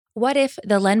What if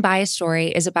the Len Bias story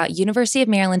is about University of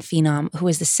Maryland phenom who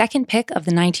was the second pick of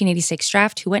the 1986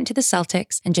 draft who went to the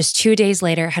Celtics and just 2 days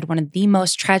later had one of the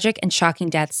most tragic and shocking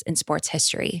deaths in sports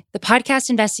history? The podcast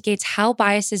investigates how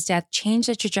Bias's death changed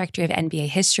the trajectory of NBA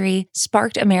history,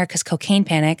 sparked America's cocaine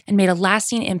panic, and made a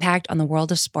lasting impact on the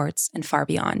world of sports and far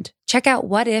beyond. Check out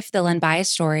What If the Len Bias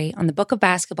story on the Book of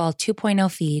Basketball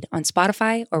 2.0 feed on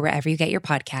Spotify or wherever you get your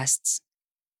podcasts.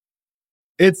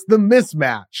 It's The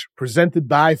Mismatch, presented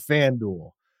by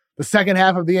FanDuel. The second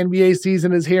half of the NBA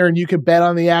season is here, and you can bet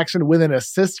on the action with an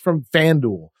assist from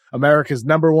FanDuel, America's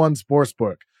 #1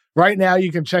 sportsbook. Right now,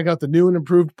 you can check out the new and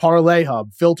improved Parlay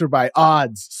Hub, filtered by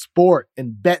odds, sport,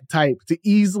 and bet type to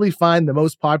easily find the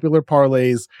most popular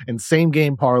parlays and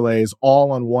same-game parlays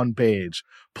all on one page.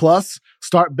 Plus,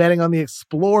 start betting on the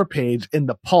Explore page in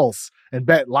the Pulse and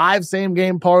bet live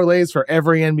same-game parlays for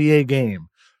every NBA game.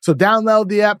 So download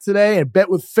the app today and bet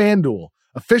with FanDuel,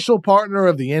 official partner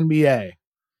of the NBA.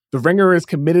 The Ringer is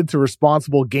committed to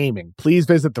responsible gaming. Please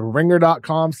visit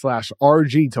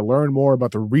theringer.com/RG to learn more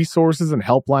about the resources and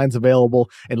helplines available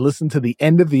and listen to the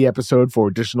end of the episode for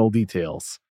additional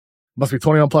details. Must be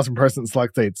 21 plus in person in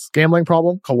select states. Gambling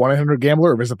problem? Call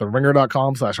 1-800-GAMBLER or visit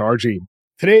theringer.com/RG.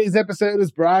 Today's episode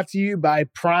is brought to you by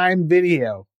Prime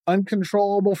Video.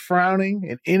 Uncontrollable frowning,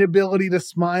 an inability to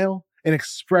smile, an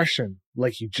expression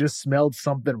like you just smelled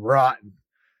something rotten.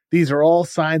 These are all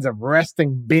signs of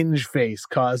resting binge face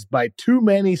caused by too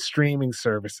many streaming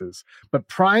services. But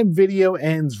Prime Video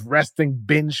ends resting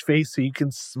binge face so you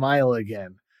can smile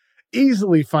again.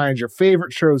 Easily find your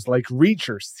favorite shows like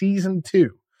Reacher Season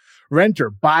 2. Rent or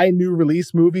buy new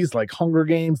release movies like Hunger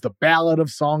Games, The Ballad of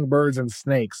Songbirds and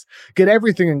Snakes. Get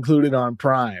everything included on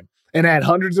Prime. And add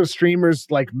hundreds of streamers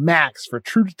like Max for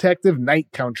True Detective Night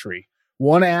Country.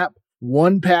 One app,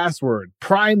 one password.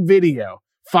 Prime Video.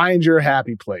 Find your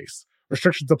happy place.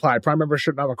 Restrictions apply. Prime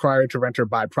membership not required to rent or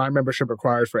buy. Prime membership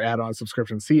required for add-on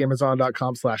subscription. See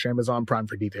Amazon.com/Amazon Prime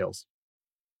for details.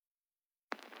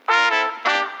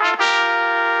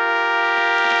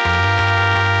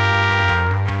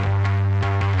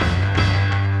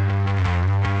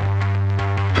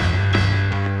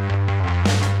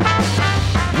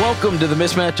 Welcome to The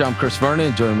Mismatch. I'm Chris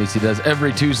Vernon. Joining me as he does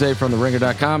every Tuesday from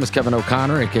TheRinger.com is Kevin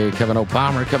O'Connor, a.k.a. Kevin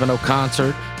O'Palmer, Kevin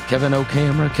O'Concert, Kevin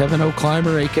O'Camera, Kevin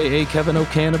O'Climber, a.k.a. Kevin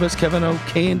O'Cannabis, Kevin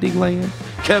O'Candyland,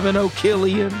 Kevin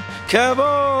O'Killian, Kevin!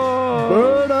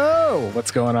 Birdo!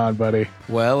 What's going on, buddy?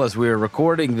 Well, as we are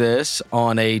recording this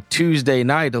on a Tuesday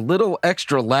night, a little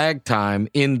extra lag time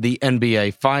in the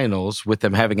NBA Finals with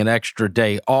them having an extra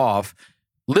day off.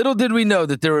 Little did we know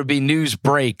that there would be news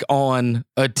break on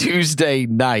a Tuesday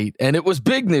night, and it was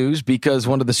big news because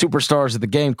one of the superstars of the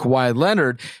game, Kawhi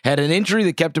Leonard, had an injury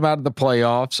that kept him out of the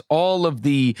playoffs. All of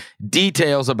the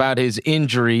details about his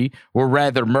injury were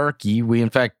rather murky. We, in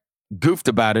fact, goofed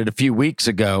about it a few weeks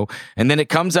ago, and then it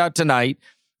comes out tonight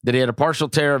that he had a partial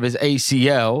tear of his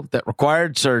ACL that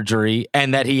required surgery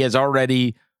and that he has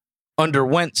already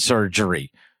underwent surgery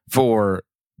for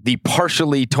the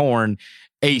partially torn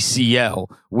ACL,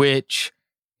 which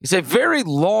is a very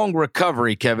long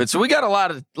recovery, Kevin. So we got a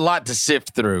lot to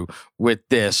sift through with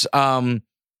this. When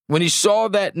you saw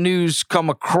that news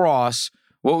come across,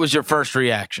 what was your first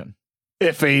reaction?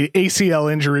 If a ACL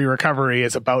injury recovery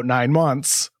is about 9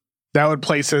 months, that would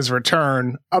place his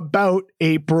return about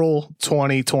April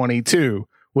 2022,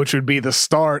 which would be the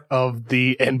start of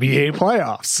the NBA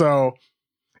playoffs. So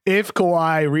if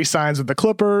Kawhi re-signs with the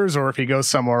Clippers or if he goes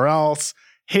somewhere else,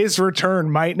 his return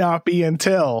might not be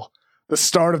until the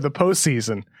start of the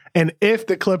postseason. And if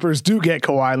the Clippers do get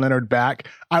Kawhi Leonard back,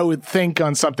 I would think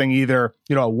on something either,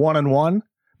 a 1-and-1.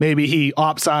 Maybe he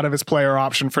opts out of his player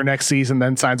option for next season,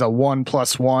 then signs a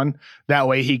 1+1. That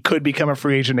way he could become a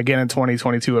free agent again in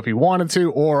 2022 if he wanted to,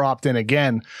 or opt in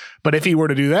again. But if he were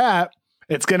to do that,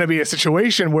 it's going to be a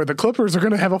situation where the Clippers are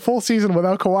going to have a full season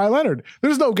without Kawhi Leonard.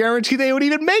 There's no guarantee they would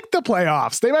even make the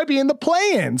playoffs. They might be in the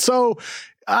play-in. So,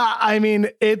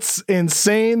 it's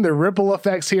insane, the ripple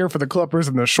effects here for the Clippers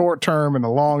in the short term and the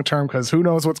long term, because who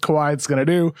knows what Kawhi's going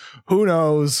to do? Who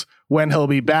knows when he'll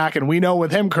be back? And we know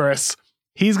with him, Chris,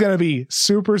 he's going to be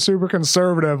super, super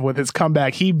conservative with his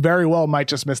comeback. He very well might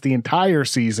just miss the entire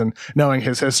season, knowing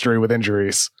his history with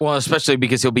injuries. Well, especially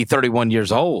because he'll be 31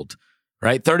 years old,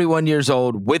 right? 31 years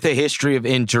old with a history of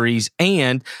injuries.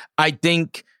 And I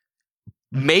think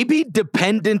maybe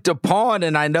dependent upon,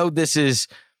 and I know this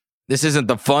isn't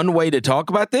the fun way to talk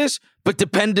about this, but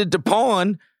dependent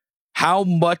upon how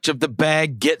much of the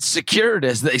bag gets secured,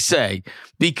 as they say,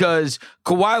 because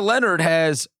Kawhi Leonard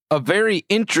has a very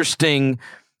interesting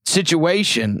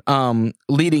situation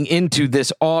leading into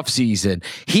this offseason.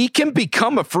 He can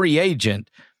become a free agent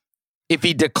if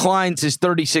he declines his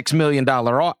 $36 million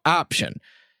option.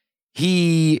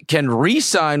 He can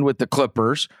re-sign with the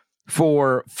Clippers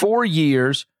for 4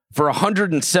 years for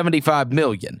 $175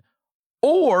 million.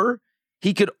 Or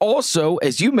he could also,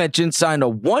 as you mentioned, sign a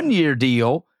 1-year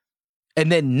deal, and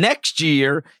then next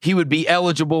year he would be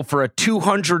eligible for a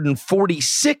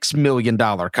 $246 million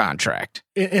contract.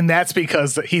 And that's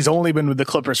because he's only been with the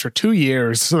Clippers for 2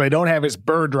 years, so they don't have his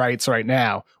bird rights right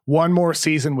now. One more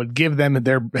season would give them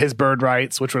his bird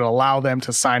rights, which would allow them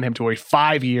to sign him to a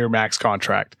 5-year max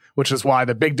contract, which is why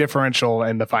the big differential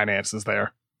in the finances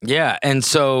there. Yeah, and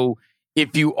so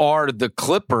if you are the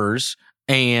Clippers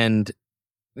and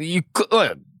you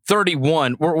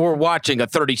 31, we're watching a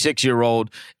 36-year-old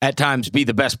at times be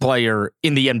the best player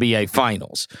in the NBA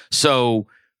Finals. So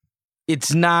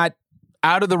it's not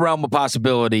out of the realm of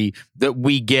possibility that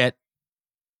we get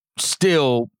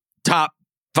still top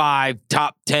 5,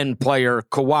 top 10 player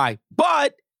Kawhi,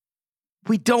 but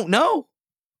we don't know.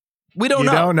 We don't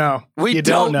know. Don't know. We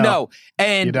don't know.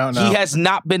 And he has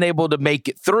not been able to make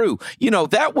it through. You know,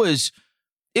 it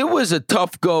was a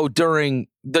tough go during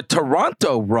the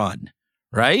Toronto run,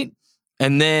 right?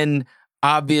 And then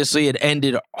obviously it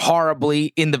ended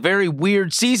horribly in the very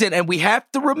weird season. And we have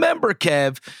to remember,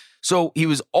 Kev, so he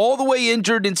was all the way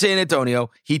injured in San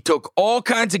Antonio. He took all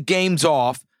kinds of games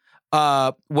off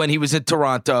when he was in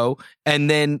Toronto. And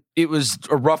then it was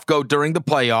a rough go during the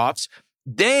playoffs.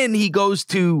 Then he goes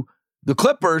to the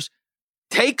Clippers,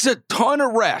 takes a tons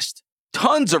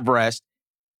of rest,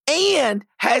 and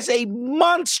has a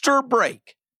monster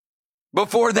break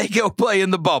before they go play in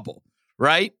the bubble,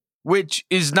 right? Which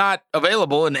is not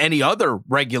available in any other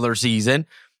regular season.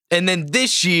 And then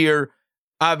this year,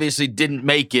 obviously didn't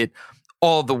make it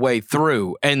all the way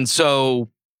through. And so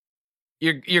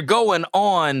you're going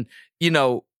on,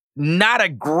 not a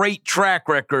great track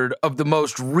record of the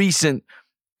most recent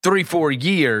 3-4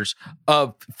 years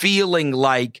of feeling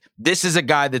like this is a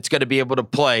guy that's going to be able to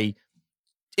play.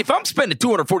 If I'm spending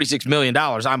 $246 million,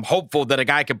 I'm hopeful that a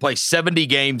guy can play 70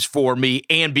 games for me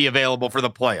and be available for the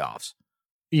playoffs.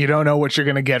 You don't know what you're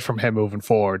going to get from him moving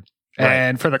forward. Right.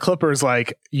 And for the Clippers,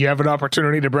 you have an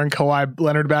opportunity to bring Kawhi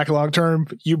Leonard back long-term.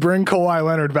 You bring Kawhi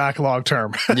Leonard back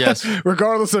long-term. Yes.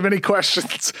 Regardless of any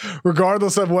questions,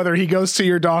 regardless of whether he goes to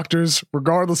your doctors,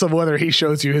 regardless of whether he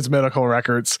shows you his medical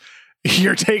records,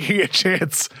 you're taking a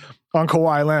chance on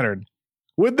Kawhi Leonard.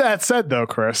 With that said, though,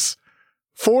 Chris,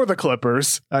 for the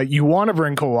Clippers, you want to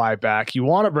bring Kawhi back. You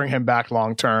want to bring him back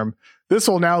long-term. This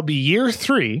will now be year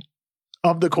 3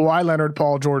 of the Kawhi Leonard,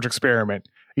 Paul George experiment.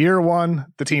 Year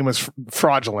 1, the team was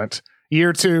fraudulent.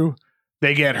 Year 2,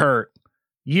 they get hurt.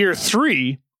 Year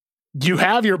 3, you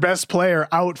have your best player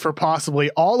out for possibly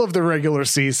all of the regular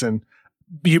season.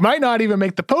 You might not even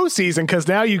make the postseason because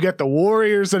now you get the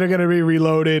Warriors that are going to be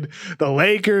reloaded, the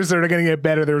Lakers that are going to get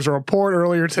better. There was a report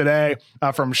earlier today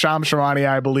from Shams Charania,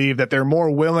 I believe, that they're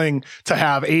more willing to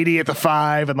have 80 at the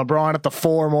 5 and LeBron at the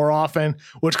 4 more often,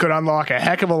 which could unlock a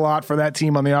heck of a lot for that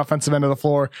team on the offensive end of the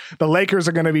floor. The Lakers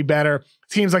are going to be better.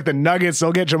 Teams like the Nuggets,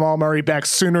 they'll get Jamal Murray back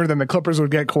sooner than the Clippers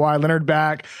would get Kawhi Leonard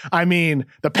back. I mean,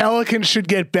 the Pelicans should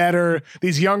get better.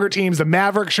 These younger teams, the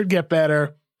Mavericks should get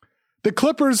better. The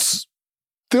Clippers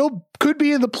still could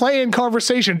be in the play-in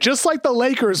conversation, just like the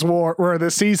Lakers were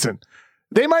this season.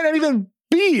 They might not even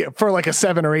be for a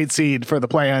 7 or 8 seed for the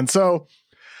play-in. So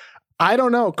I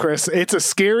don't know, Chris. It's a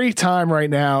scary time right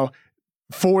now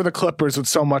for the Clippers with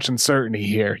so much uncertainty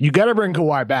here. You got to bring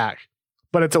Kawhi back,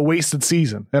 but it's a wasted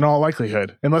season in all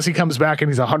likelihood. Unless he comes back and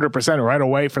he's 100% right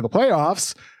away for the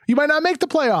playoffs, you might not make the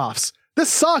playoffs. This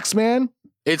sucks, man.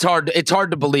 It's hard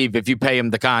to believe if you pay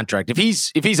him the contract. If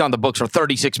he's on the books for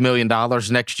 $36 million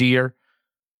next year,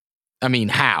 I mean,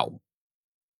 how?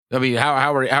 I mean,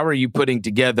 how are you putting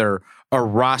together a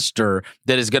roster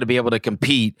that is going to be able to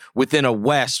compete within a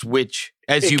West, which,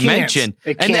 as you mentioned,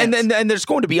 and there's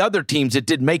going to be other teams that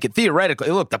didn't make it theoretically.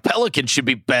 Look, the Pelicans should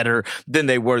be better than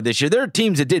they were this year. There are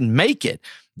teams that didn't make it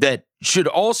that should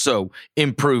also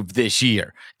improve this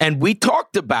year. And we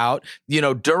talked about,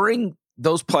 during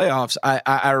those playoffs,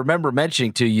 I remember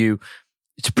mentioning to you,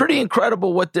 it's pretty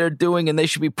incredible what they're doing, and they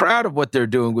should be proud of what they're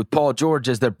doing with Paul George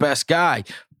as their best guy.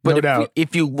 But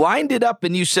if you lined it up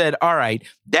and you said, all right,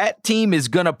 that team is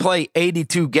going to play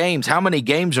 82 games, how many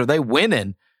games are they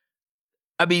winning?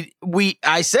 I mean,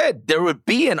 I said there would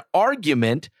be an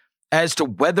argument as to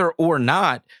whether or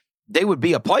not they would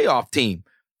be a playoff team.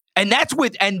 And that's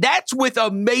with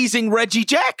amazing Reggie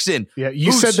Jackson. Yeah,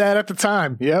 you said that at the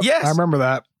time. Yep, yes. I remember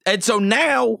that. And so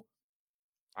now,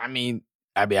 I mean,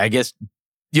 I guess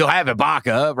you'll have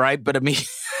Ibaka, right? But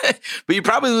but you're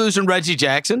probably losing Reggie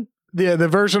Jackson. the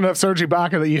version of Serge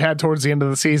Ibaka that you had towards the end of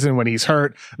the season when he's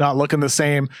hurt, not looking the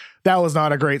same, that was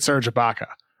not a great Serge Ibaka,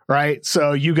 right?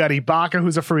 So you got Ibaka,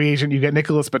 who's a free agent. You got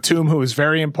Nicholas Batum, who is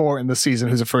very important this season,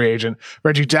 who's a free agent.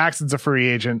 Reggie Jackson's a free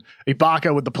agent.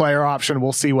 Ibaka with the player option,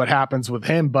 we'll see what happens with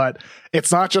him. But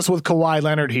it's not just with Kawhi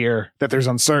Leonard here that there's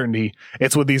uncertainty.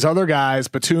 It's with these other guys,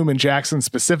 Batum and Jackson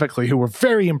specifically, who were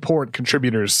very important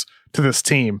contributors to this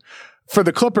team. For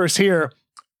the Clippers here,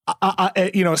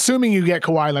 assuming you get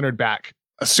Kawhi Leonard back,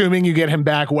 assuming you get him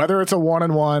back, whether it's a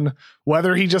 1-on-1,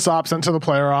 whether he just opts into the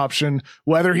player option,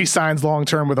 whether he signs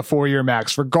long-term with a 4-year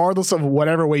max, regardless of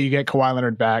whatever way you get Kawhi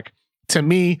Leonard back, to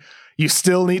me, you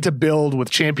still need to build with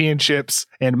championships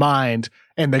in mind.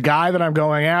 And the guy that I'm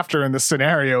going after in this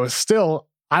scenario is still,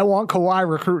 I want Kawhi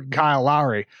recruiting Kyle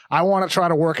Lowry. I want to try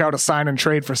to work out a sign and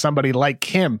trade for somebody like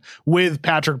him with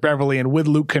Patrick Beverley and with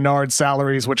Luke Kennard's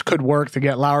salaries, which could work to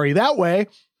get Lowry. That way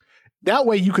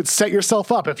you could set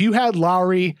yourself up. If you had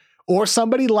Lowry or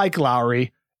somebody like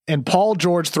Lowry and Paul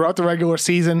George throughout the regular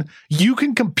season, you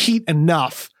can compete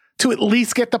enough to at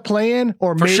least get the play-in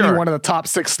or maybe one of the top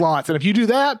 6 slots. And if you do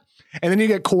that, and then you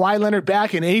get Kawhi Leonard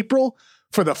back in April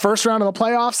for the first round of the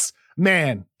playoffs,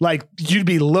 man, like you'd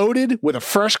be loaded with a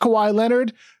fresh Kawhi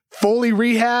Leonard, fully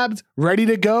rehabbed, ready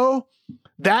to go.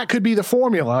 That could be the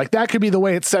formula. Like that could be the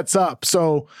way it sets up.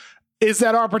 So is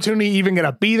that opportunity even going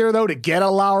to be there, though, to get a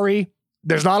Lowry?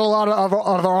 There's not a lot of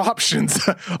other options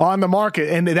on the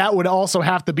market, and that would also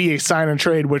have to be a sign and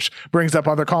trade, which brings up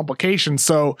other complications.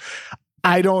 So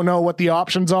I don't know what the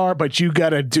options are, but you got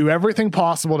to do everything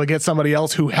possible to get somebody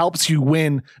else who helps you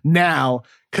win now,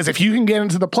 because if you can get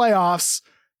into the playoffs,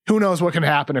 who knows what can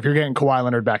happen if you're getting Kawhi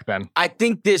Leonard back then. I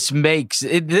think this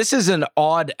is an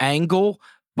odd angle,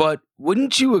 but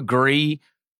wouldn't you agree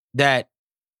that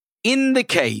in the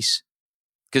case,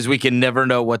 because we can never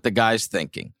know what the guy's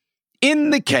thinking, in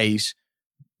the case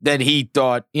that he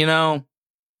thought,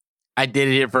 I did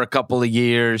it here for a couple of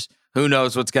years. Who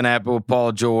knows what's going to happen with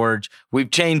Paul George?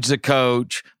 We've changed the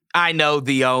coach. I know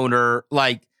the owner.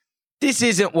 Like, this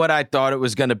isn't what I thought it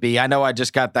was going to be. I know I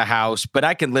just got the house, but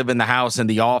I can live in the house in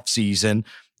the off season,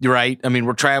 right? I mean,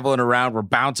 we're traveling around. We're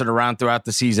bouncing around throughout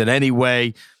the season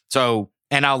anyway. So,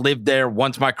 and I'll live there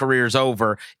once my career's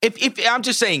over. If I'm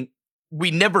just saying,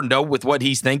 we never know with what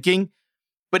he's thinking,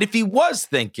 but if he was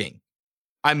thinking,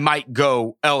 I might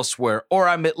go elsewhere, or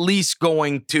I'm at least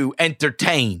going to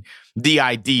entertain the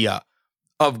idea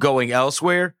of going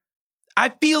elsewhere, I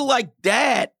feel like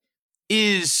that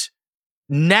is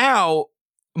now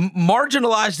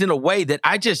marginalized in a way that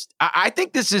I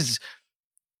think this is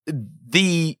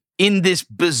in this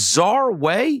bizarre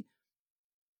way,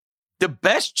 the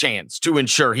best chance to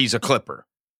ensure he's a Clipper.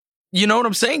 You know what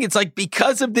I'm saying? It's like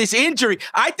because of this injury,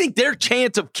 I think their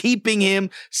chance of keeping him,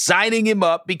 signing him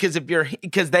up, because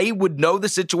they would know the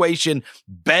situation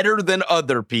better than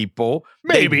other people.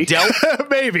 Maybe.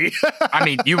 Maybe. I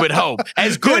mean, you would hope.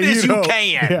 As good as you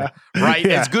can. Right?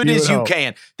 As good as you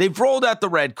can. They've rolled out the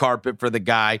red carpet for the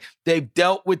guy. They've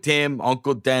dealt with him,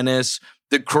 Uncle Dennis,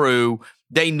 the crew.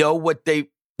 They know what they've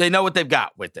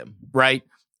got with him, right?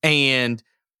 And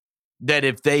that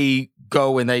if they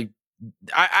go and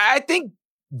I think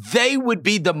they would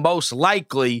be the most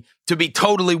likely to be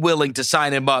totally willing to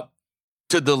sign him up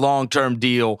to the long-term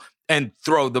deal and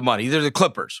throw the money. They're the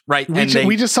Clippers, right?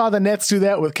 We just saw the Nets do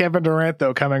that with Kevin Durant,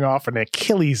 though, coming off an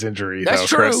Achilles injury. That's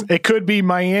true. Chris. It could be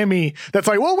Miami that's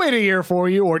like, we'll wait a year for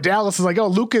you. Or Dallas is like, oh,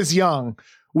 Luka's young.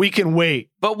 We can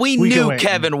wait. But we knew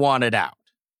Kevin wanted out.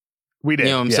 We did.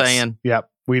 You know what I'm saying?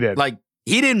 Yep, we did. Like,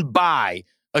 he didn't buy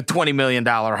a $20 million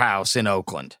house in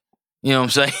Oakland. You know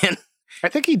what I'm saying? I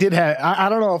think he did have. I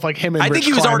don't know if like him and I think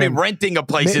he was already renting a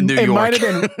place in New York.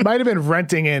 Might have been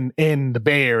renting in the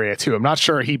Bay Area too. I'm not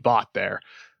sure he bought there,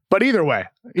 but either way.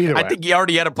 I think he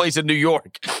already had a place in New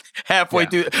York halfway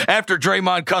through after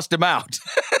Draymond cussed him out.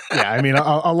 Yeah, I mean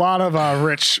a lot of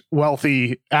rich,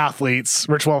 wealthy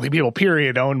people.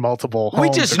 Period, own multiple homes. We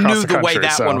just knew the way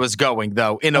that so. one was going,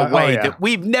 though, in a way that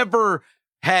we've never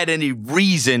had any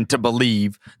reason to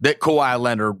believe that Kawhi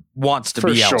Leonard wants to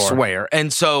be elsewhere,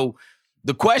 and so.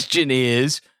 The question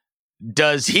is,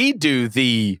 does he do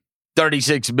the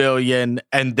 $36 million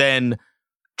and then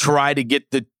try to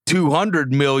get the $200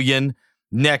 million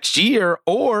next year?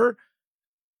 Or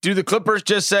do the Clippers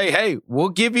just say, hey, we'll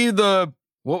give you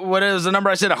what is the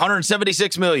number I said,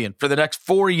 $176 million for the next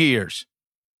 4 years.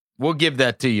 We'll give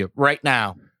that to you right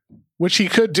now. Which he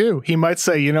could do. He might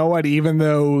say, you know what, even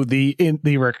though the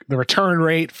return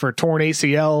rate for torn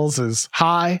ACLs is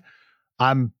high,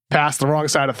 I'm past the wrong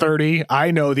side of 30.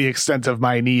 I know the extent of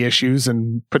my knee issues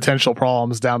and potential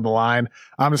problems down the line.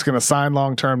 I'm just going to sign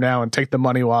long-term now and take the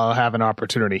money while I have an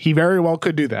opportunity. He very well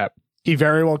could do that. He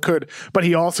very well could, but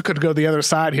he also could go the other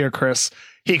side here, Chris.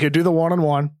 He could do the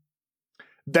one-on-one,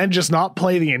 then just not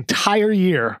play the entire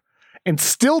year and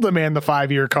still demand the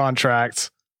 5-year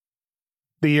contract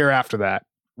the year after that.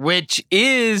 Which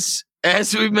is,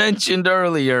 as we mentioned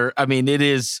earlier,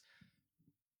 it's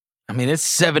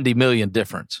 $70 million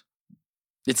difference.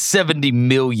 It's $70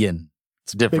 million.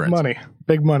 It's difference.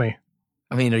 Big money.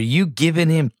 Are you giving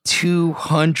him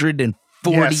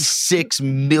 $246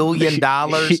 million?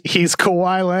 He's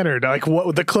Kawhi Leonard. Like,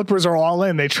 what? The Clippers are all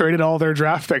in. They traded all their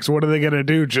draft picks. What are they going to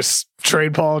do? Just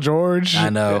trade Paul George? I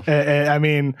know. I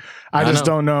just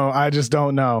don't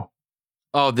know.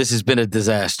 Oh, this has been a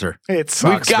disaster. It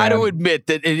sucks. We've got to admit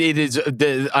that it is.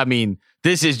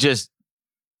 This is just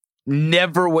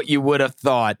never what you would have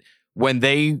thought when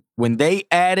they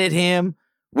added him.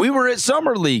 We were at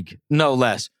Summer League, no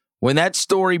less, when that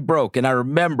story broke. And I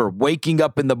remember waking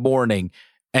up in the morning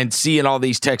and seeing all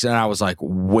these texts, and I was like,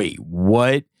 wait,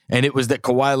 what? And it was that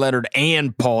Kawhi Leonard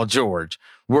and Paul George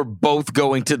were both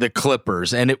going to the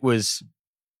Clippers. And it was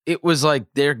like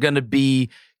they're going to be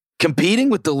competing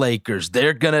with the Lakers.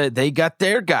 They got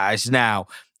their guys now.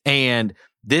 And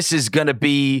this is going to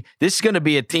be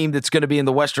a team that's going to be in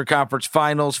the Western Conference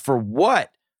Finals for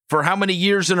what? For how many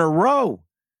years in a row?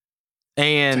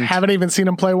 And haven't even seen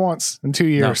him play once in 2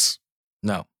 years.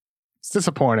 No. It's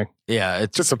disappointing. Yeah,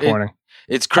 it's disappointing.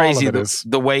 It's crazy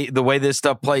the way this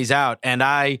stuff plays out. And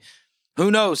who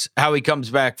knows how he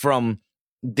comes back from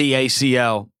the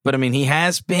ACL. But he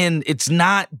has been, it's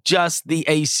not just the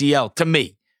ACL to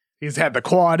me. He's had the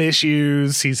quad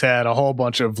issues. He's had a whole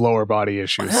bunch of lower body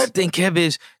issues. What I think, Kev,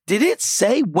 is, did it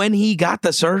say when he got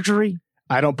the surgery?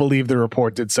 I don't believe the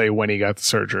report did say when he got the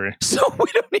surgery. So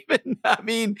we don't even,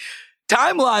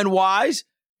 timeline-wise,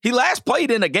 he last played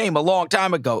in a game a long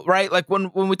time ago, right? Like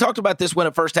when we talked about this when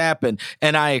it first happened,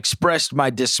 and I expressed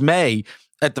my dismay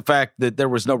at the fact that there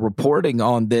was no reporting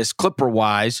on this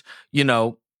Clipper-wise,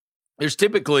 there's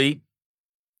typically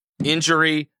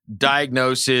injury,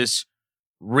 diagnosis,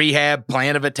 rehab,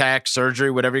 plan of attack,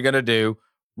 surgery, whatever you're going to do,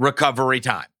 recovery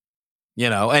time,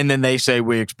 and then they say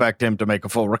we expect him to make a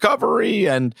full recovery,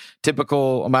 and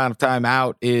typical amount of time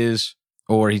out is,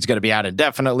 or he's going to be out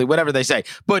indefinitely, whatever they say.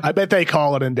 But I bet they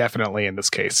call it indefinitely in this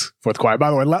case with Kawhi.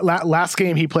 By the way, last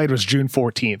game he played was June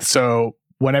 14th. So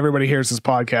when everybody hears this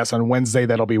podcast on Wednesday,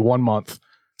 that'll be 1 month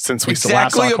since we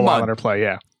last saw Kawhi Leonard play.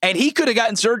 Yeah. And he could have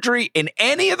gotten surgery in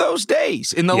any of those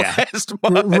days in the last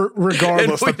month.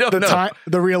 Regardless,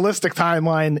 the realistic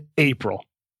timeline, April.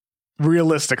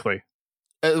 Realistically.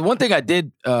 One thing I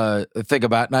did think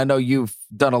about, and I know you've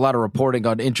done a lot of reporting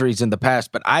on injuries in the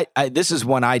past, but I this is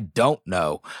one I don't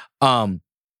know.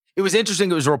 It was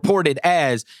interesting. It was reported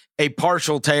as a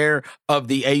partial tear of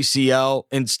the ACL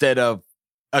instead of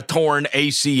a torn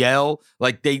ACL.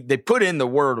 Like they put in the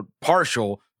word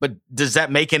partial, but does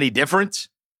that make any difference?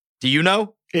 Do you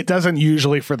know? It doesn't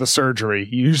usually for the surgery.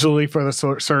 Usually for the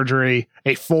surgery,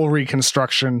 a full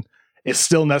reconstruction is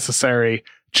still necessary,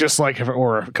 just like if it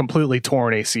were a completely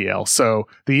torn ACL. So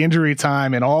the injury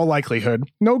time, in all likelihood,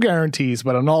 no guarantees,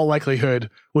 but in all likelihood,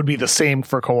 would be the same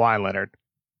for Kawhi Leonard.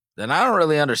 Then I don't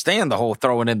really understand the whole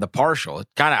throwing in the partial. It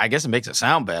kind of, I guess it makes it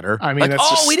sound better.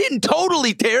 We didn't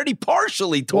totally tear it, he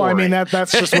partially tore it. Well,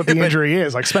 that's just what the injury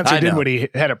is. Like Spencer Dinwiddie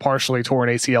had a partially torn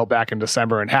ACL back in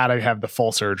December and had to have the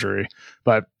full surgery.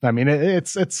 But it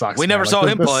sucks. We never saw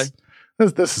him play.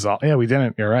 This is all. Yeah, we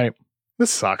didn't. You're right. This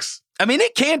sucks.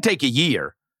 It can take a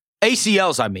year.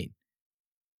 ACLs,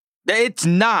 it's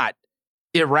not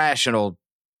irrational.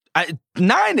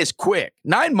 9 is quick.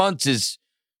 9 months is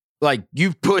like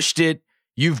you've pushed it,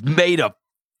 you've made a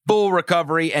full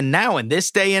recovery, and now in this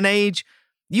day and age,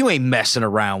 you ain't messing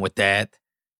around with that.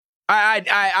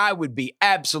 I would be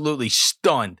absolutely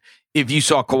stunned if you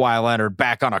saw Kawhi Leonard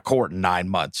back on a court in 9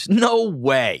 months. No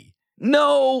way.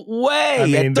 No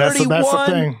way. At 31, that's the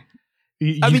thing.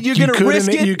 You're going to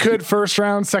risk it. You could first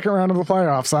round, second round of the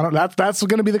playoffs. That's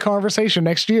going to be the conversation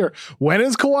next year. When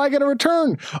is Kawhi going to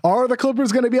return? Are the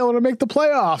Clippers going to be able to make the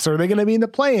playoffs? Are they going to be in the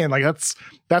play-in? Like that's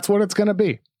what it's going to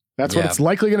be. That's what it's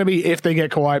likely going to be if they get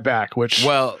Kawhi back. Which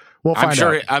we'll find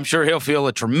out. I'm sure he'll feel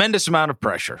a tremendous amount of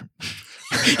pressure.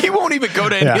 He won't even go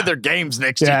to any of their games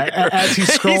next year. As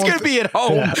he's going to be at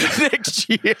home next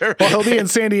year. Well, he'll be in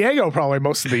San Diego probably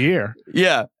most of the year.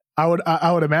 Yeah, I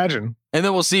would imagine. And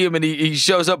then we'll see him, and he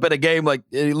shows up at a game like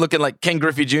looking like Ken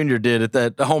Griffey Jr. did at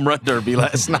that home run derby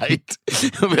last night.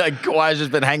 He'll be like, Kawhi's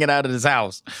just been hanging out at his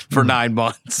house for 9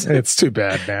 months. It's too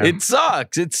bad, man. It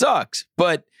sucks.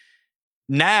 But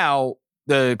now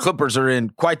the Clippers are in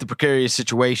quite the precarious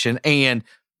situation, and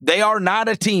they are not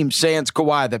a team, sans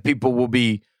Kawhi, that people will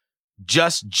be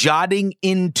just jotting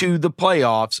into the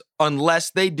playoffs unless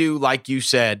they do, like you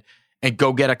said, and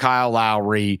go get a Kyle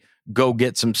Lowry, go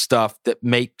get some stuff that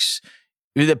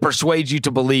persuades you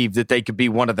to believe that they could be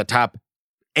one of the top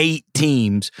 8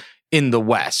 teams in the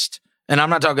West. And I'm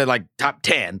not talking like top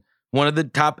 10, one of the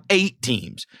top 8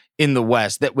 teams in the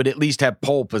West that would at least have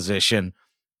pole position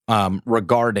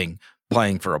regarding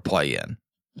playing for a play-in.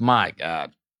 My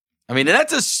God. I mean,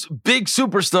 that's a big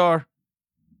superstar.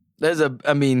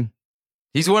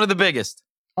 He's one of the biggest.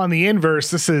 On the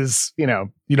inverse, this is, you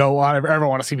don't ever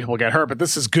want to see people get hurt, but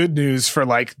this is good news for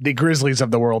like the Grizzlies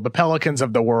of the world, the Pelicans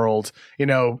of the world,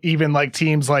 even like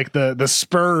teams like the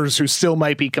Spurs, who still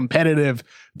might be competitive,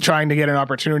 trying to get an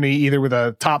opportunity either with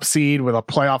a top seed, with a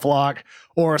playoff lock,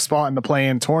 or a spot in the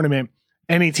play-in tournament.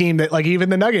 Any team that, like even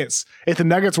the Nuggets, if the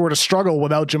Nuggets were to struggle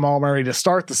without Jamal Murray to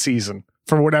start the season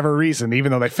for whatever reason,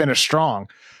 even though they finished strong,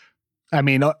 I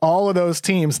mean, all of those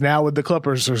teams now with the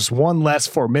Clippers, there's one less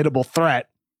formidable threat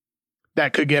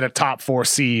that could get a top 4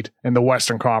 seed in the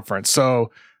Western Conference.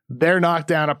 So they're knocked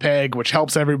down a peg, which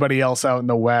helps everybody else out in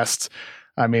the West.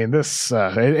 I mean, this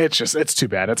it's too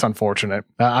bad. It's unfortunate.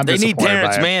 They need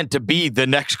Terrence Mann to be the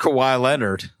next Kawhi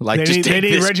Leonard. Like they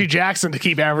need Reggie Jackson to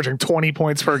keep averaging 20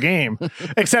 points per game.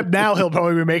 Except now he'll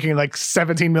probably be making like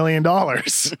 $17 million.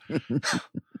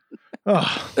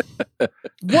 Oh,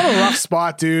 what a rough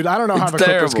spot, dude. I don't know how the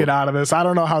Clippers get out of this. I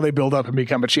don't know how they build up and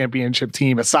become a championship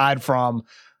team aside from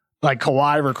like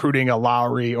Kawhi recruiting a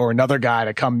Lowry or another guy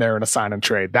to come there and a sign and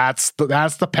trade. That's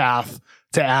the path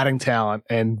to adding talent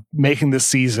and making this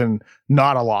season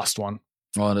not a lost one.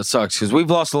 Well, and it sucks because we've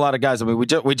lost a lot of guys. I mean,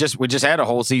 we just had a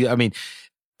whole season. I mean,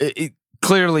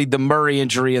 clearly the Murray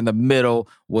injury in the middle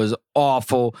was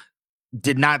awful.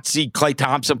 Did not see Klay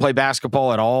Thompson play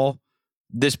basketball at all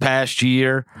this past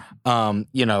year.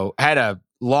 Had a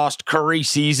lost Curry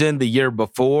season the year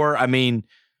before. I mean,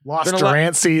 lost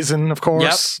Durant season, of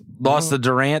course. Yep, lost the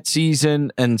Durant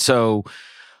season. And so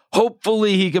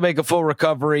hopefully he can make a full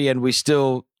recovery and we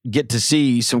still get to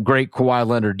see some great Kawhi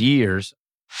Leonard years.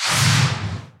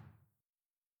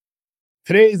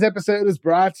 Today's episode is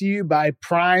brought to you by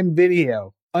Prime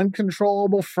Video.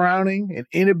 Uncontrollable frowning, an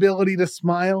inability to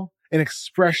smile, an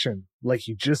expression like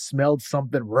you just smelled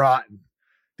something rotten.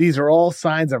 These are all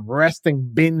signs of resting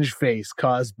binge face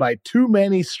caused by too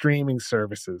many streaming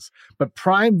services. But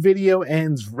Prime Video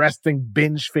ends resting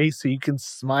binge face so you can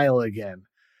smile again.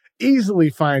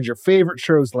 Easily find your favorite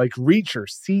shows like Reacher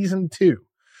Season 2.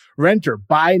 Rent or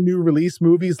buy new release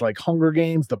movies like Hunger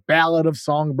Games, The Ballad of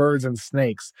Songbirds and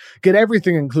Snakes. Get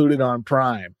everything included on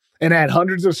Prime. And add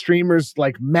hundreds of streamers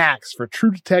like Max for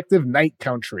True Detective Night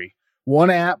Country. One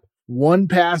app, one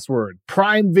password.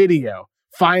 Prime Video.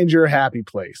 Find your happy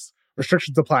place.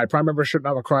 Restrictions apply. Prime membership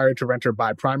not required to rent or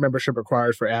buy. Prime membership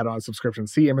required for add-on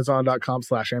subscriptions. See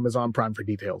Amazon.com/Amazon Prime for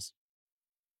details.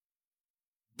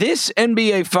 This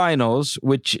NBA Finals,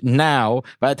 which now,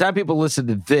 by the time people listen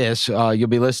to this, you'll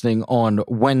be listening on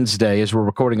Wednesday as we're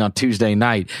recording on Tuesday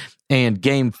night, and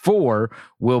Game 4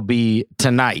 will be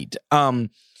tonight.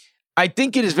 I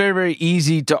think it is very, very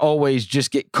easy to always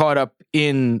just get caught up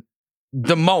in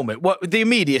the moment, the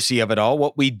immediacy of it all.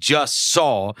 What we just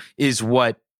saw is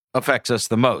what affects us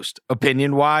the most,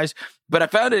 opinion-wise. But I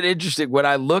found it interesting when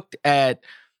I looked at,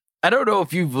 I don't know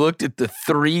if you've looked at the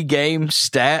 3-game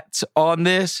stats on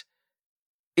this.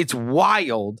 It's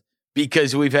wild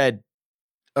because we've had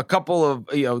a couple of,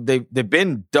 they've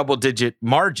been double-digit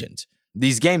margins.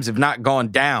 These games have not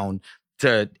gone down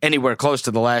to anywhere close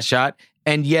to the last shot,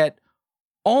 and yet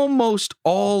almost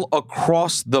all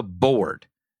across the board,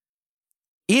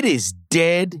 it is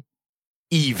dead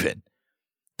even.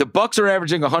 The Bucks are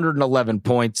averaging 111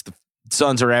 points. The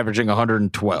Suns are averaging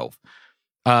 112.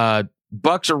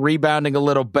 Bucks are rebounding a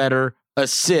little better.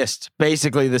 Assists,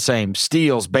 basically the same.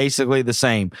 Steals, basically the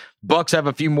same. Bucks have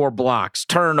a few more blocks.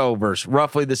 Turnovers,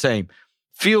 roughly the same.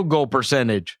 Field goal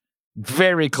percentage,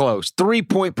 very close.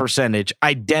 3-point percentage,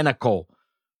 identical.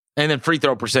 And then free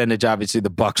throw percentage, obviously the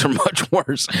Bucks are much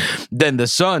worse than the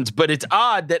Suns. But it's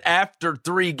odd that after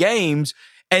 3 games,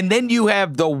 and then you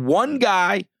have the one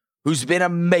guy who's been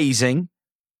amazing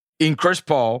in Chris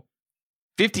Paul,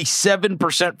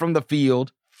 57% from the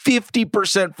field,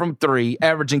 50% from 3,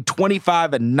 averaging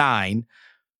 25 and 9.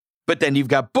 But then you've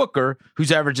got Booker,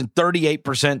 who's averaging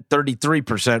 38%,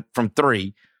 33% from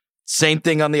 3. Same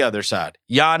thing on the other side.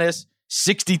 Giannis,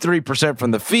 63%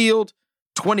 from the field,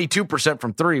 22%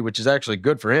 from 3, which is actually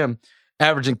good for him,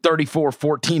 averaging 34,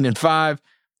 14, and 5.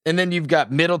 And then you've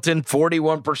got Middleton,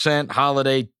 41%,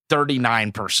 Holiday,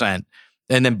 39%.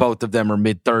 And then both of them are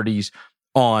mid-30s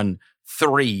on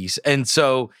threes. And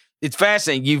so it's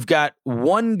fascinating. You've got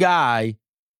one guy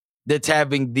that's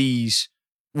having these,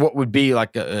 what would be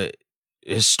like a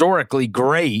historically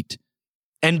great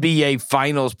NBA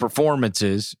Finals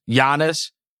performances,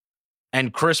 Giannis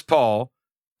and Chris Paul,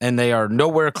 and they are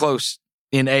nowhere close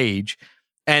in age.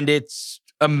 And it's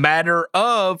a matter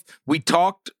of, we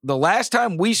talked, the last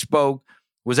time we spoke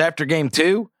was after game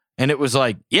 2, and it was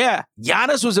like, yeah,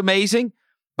 Giannis was amazing,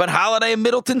 but Holiday and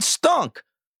Middleton stunk.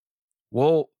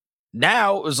 Well,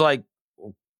 now it was like,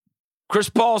 Chris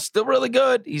Paul's still really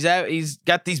good. He's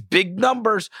got these big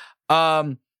numbers,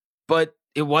 but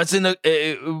it wasn't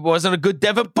a good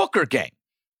Devin Booker game.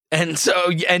 And so,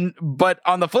 but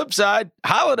on the flip side,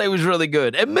 Holiday was really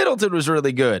good and Middleton was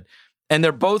really good. And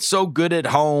they're both so good at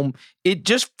home. It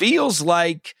just feels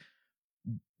like,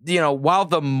 while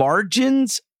the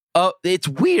margins, it's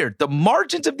weird. The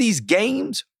margins of these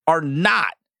games are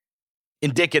not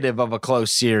indicative of a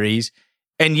close series.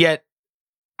 And yet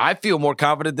I feel more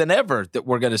confident than ever that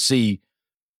we're going to see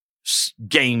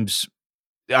games.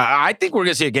 I think we're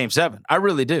going to see a game 7. I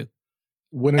really do.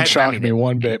 Wouldn't shock me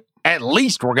one bit. At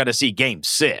least we're going to see game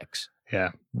 6. Yeah.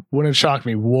 Wouldn't shock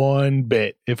me one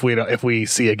bit if we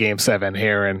see a game 7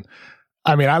 here. And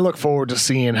I mean, I look forward to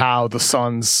seeing how the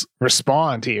Suns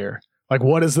respond here. Like,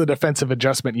 what is the defensive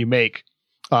adjustment you make?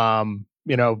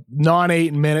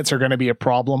 Non-8 minutes are going to be a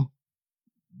problem.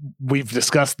 We've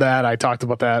discussed that. I talked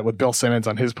about that with Bill Simmons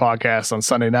on his podcast on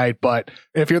Sunday night. But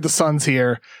if you're the Suns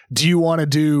here, do you want to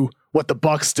do what the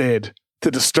Bucks did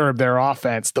to disturb their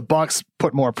offense? The Bucks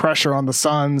put more pressure on the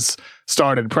Suns,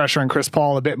 started pressuring Chris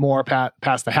Paul a bit more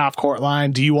past the half court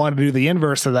line. Do you want to do the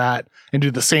inverse of that and do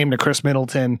the same to Chris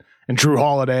Middleton and Drew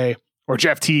Holiday or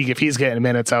Jeff Teague if he's getting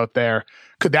minutes out there?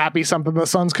 Could that be something the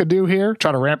Suns could do here?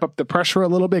 Try to ramp up the pressure a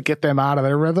little bit, get them out of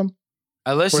their rhythm?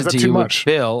 I listened to you with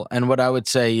Bill, and what I would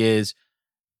say is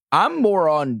I'm more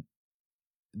on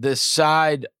the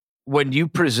side when you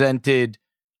presented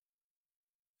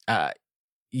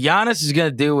Giannis is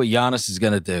going to do what Giannis is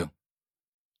going to do.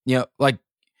 Like,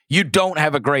 you don't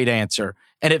have a great answer.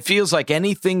 And it feels like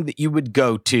anything that you would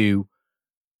go to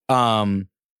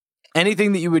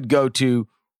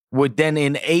would then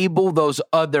enable those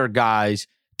other guys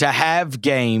to have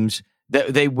games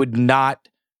that they would not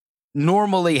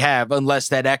normally have unless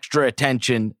that extra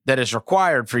attention that is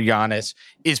required for Giannis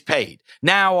is paid.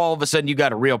 Now, all of a sudden, you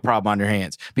got a real problem on your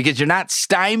hands because you're not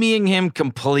stymieing him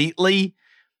completely,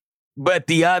 but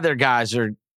the other guys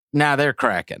they're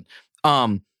cracking.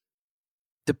 The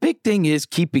big thing is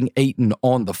keeping Ayton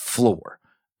on the floor.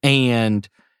 And,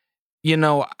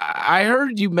 I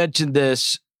heard you mention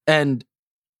this, and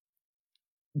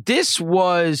there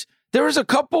was a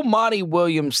couple Monty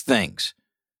Williams things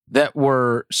that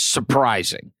were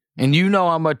surprising. And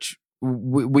how much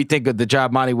we think of the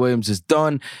job Monty Williams has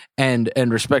done and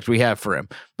respect we have for him.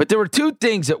 But there were 2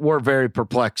 things that were very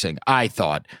perplexing, I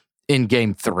thought, in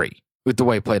game 3 with the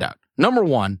way it played out. Number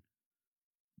 1,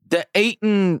 the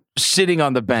Ayton sitting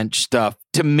on the bench stuff,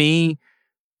 to me,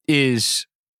 is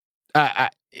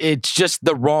it's just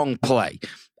the wrong play.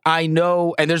 I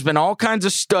know, and there's been all kinds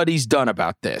of studies done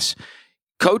about this.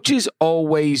 Coaches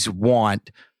always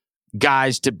want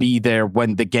guys to be there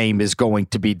when the game is going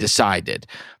to be decided.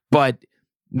 But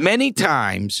many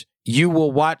times you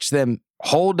will watch them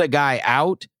hold a guy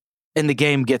out and the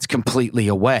game gets completely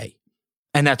away.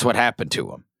 And that's what happened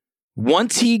to him.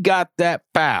 Once he got that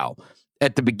foul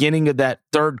at the beginning of that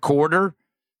third quarter,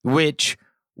 which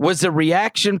was a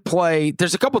reaction play,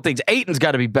 there's a couple things. Ayton's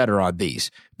got to be better on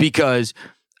these because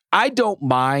I don't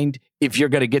mind if you're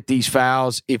going to get these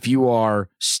fouls if you are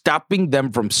stopping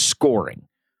them from scoring.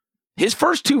 His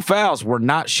first 2 fouls were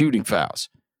not shooting fouls.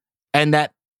 And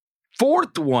that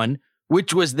 4th one,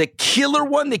 which was the killer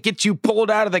one that gets you pulled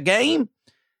out of the game,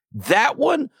 that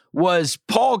one was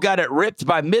Paul got it ripped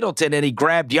by Middleton and he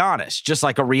grabbed Giannis, just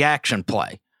like a reaction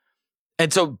play.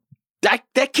 And so that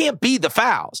can't be the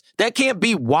fouls. That can't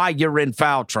be why you're in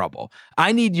foul trouble.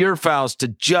 I need your fouls to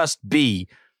just be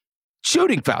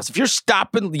shooting fouls. If you're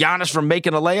stopping Giannis from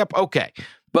making a layup, okay.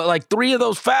 But like 3 of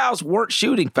those fouls weren't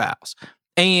shooting fouls.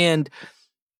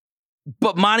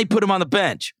 But Monty put him on the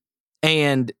bench,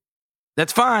 and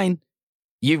that's fine.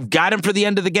 You've got him for the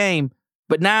end of the game,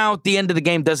 but now the end of the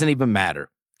game doesn't even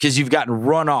matter because you've gotten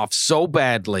run off so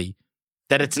badly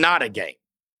that it's not a game.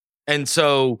 And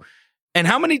so, and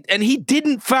he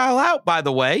didn't foul out, by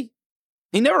the way.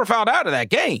 He never fouled out of that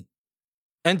game.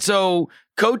 And so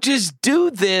coaches do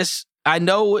this. I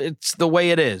know it's the way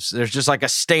it is. There's just like a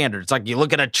standard. It's like you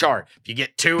look at a chart. If you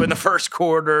get 2 in the first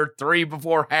quarter, 3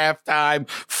 before halftime,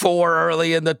 4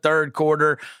 early in the third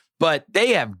quarter, but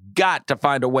they have got to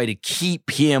find a way to keep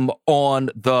him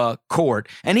on the court.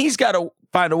 And he's got to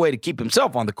find a way to keep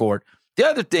himself on the court. The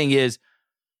other thing is,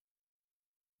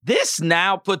 this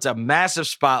now puts a massive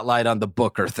spotlight on the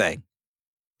Booker thing.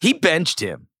 He benched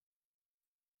him.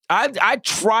 I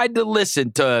tried to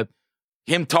listen to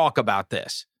him talk about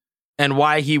this and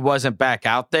why he wasn't back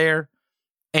out there.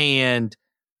 And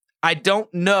I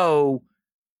don't know.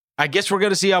 I guess we're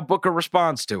going to see how Booker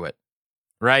responds to it,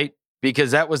 right?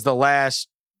 Because that was the last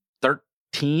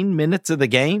 13 minutes of the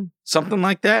game, something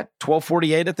like that.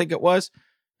 12:48, I think it was.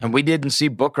 And we didn't see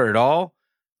Booker at all.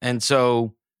 And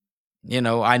so,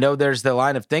 I know there's the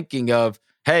line of thinking of,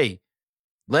 hey,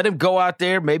 let him go out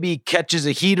there. Maybe he catches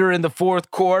a heater in the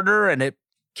fourth quarter and it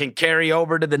can carry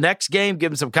over to the next game,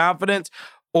 give him some confidence.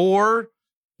 Or,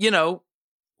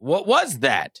 what was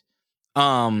that?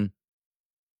 And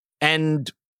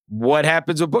what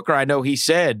happens with Booker? I know he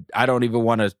said, I don't even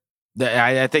want to.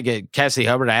 I think Cassidy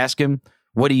Hubbard asked him,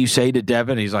 what do you say to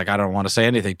Devin? He's like, I don't want to say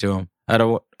anything to him. I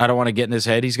don't want to get in his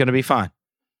head. He's going to be fine.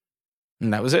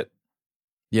 And that was it.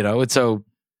 And so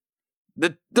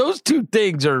those two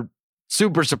things are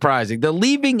super surprising. The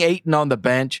leaving Ayton on the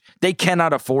bench, they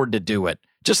cannot afford to do it.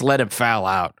 Just let him foul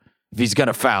out. If he's going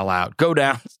to foul out, go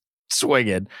down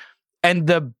swinging. And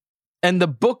the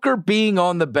Booker being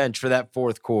on the bench for that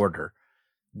fourth quarter,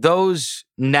 those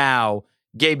now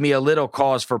gave me a little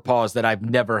cause for pause that I've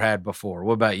never had before.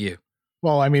 What about you?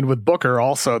 Well, I mean, with Booker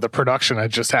also, the production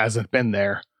just hasn't been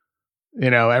there.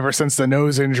 Ever since the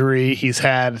nose injury, he's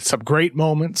had some great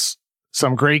moments,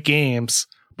 some great games,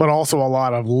 but also a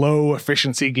lot of low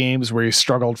efficiency games where he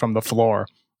struggled from the floor.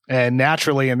 And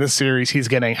naturally in this series, he's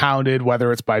getting hounded,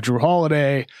 whether it's by Drew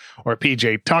Holiday or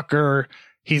PJ Tucker.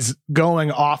 He's going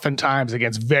oftentimes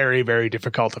against very, very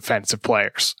difficult defensive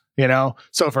players,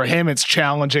 So for him, it's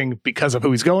challenging because of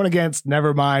who he's going against,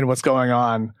 never mind what's going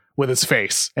on with his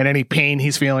face and any pain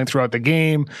he's feeling throughout the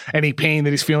game, any pain that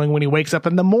he's feeling when he wakes up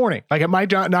in the morning. Like it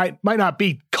might not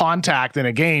be contact in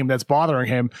a game that's bothering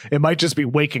him. It might just be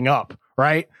waking up,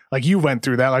 right? Like you went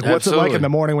through that. Like what's it like in the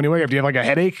morning when you wake up? Do you have like a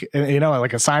headache,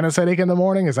 like a sinus headache in the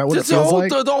morning? Is that what it feels like?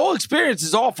 The whole experience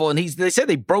is awful. And they said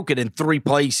they broke it in 3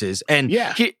 places. And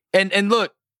yeah. And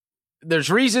look, there's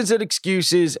reasons and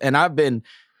excuses. And I've been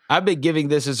giving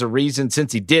this as a reason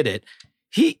since he did it.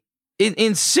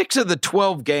 In 6 of the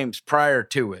 12 games prior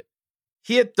to it,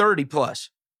 he had 30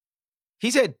 plus.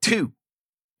 He's had 2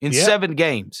 in 7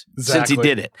 games since he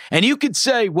did it. And you could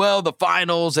say, well, the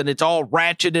finals and it's all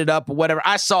ratcheted up or whatever.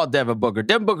 I saw Devin Booker.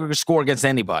 Devin Booker could score against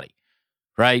anybody,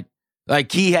 right?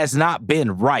 Like he has not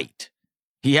been right.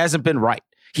 He hasn't been right.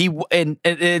 And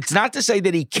it's not to say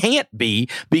that he can't be,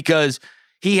 because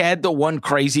he had the one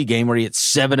crazy game where he had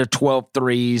 7 of 12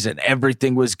 threes and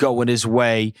everything was going his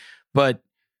way. But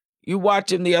you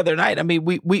watch him the other night. I mean,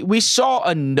 we saw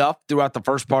enough throughout the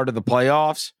first part of the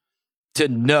playoffs to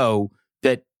know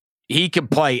that he can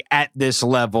play at this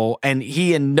level, and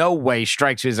he in no way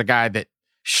strikes me as a guy that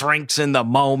shrinks in the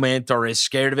moment or is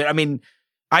scared of it. I mean,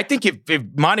 I think if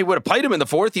Monty would have played him in the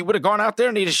fourth, he would have gone out there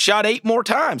and he'd have shot 8 more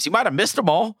times. He might have missed them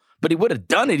all, but he would have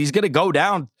done it. He's going to go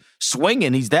down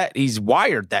swinging. He's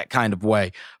wired that kind of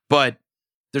way. But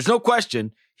there's no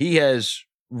question he has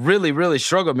really, really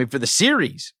struggled. I mean, for the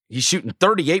series, he's shooting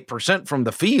 38% from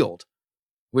the field,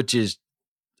 which is,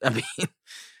 I mean,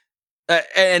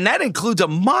 and that includes a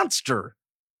monster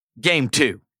game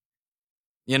 2,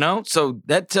 So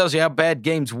that tells you how bad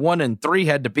games 1 and 3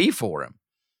 had to be for him.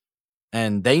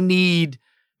 And they need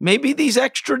maybe these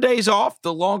extra days off.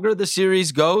 The longer the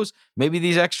series goes, maybe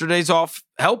these extra days off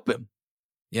help him,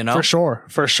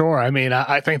 For sure. I mean,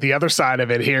 I think the other side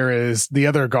of it here is the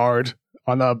other guard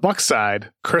on the Bucks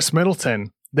side, Chris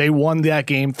Middleton. They won that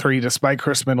game 3 despite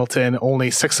Chris Middleton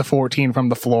only 6 of 14 from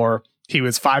the floor. He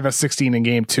was 5 of 16 in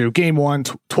game 2. Game 1,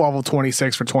 12 of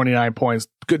 26 for 29 points.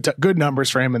 Good numbers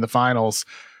for him in the finals.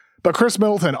 But Chris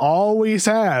Middleton always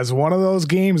has one of those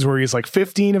games where he's like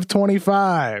 15 of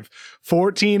 25,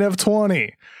 14 of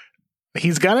 20.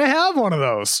 He's going to have one of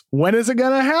those. When is it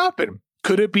going to happen?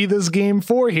 Could it be this game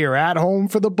 4 here at home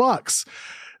for the Bucks?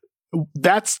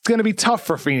 That's going to be tough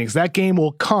for Phoenix. That game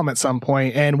will come at some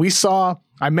point. And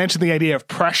I mentioned the idea of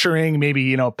pressuring,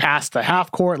 maybe, past the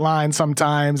half court line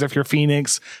sometimes. If you're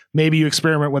Phoenix, maybe you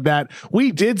experiment with that.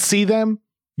 We did see them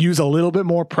use a little bit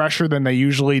more pressure than they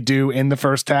usually do in the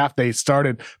first half. They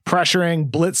started pressuring,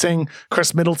 blitzing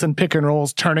Chris Middleton pick and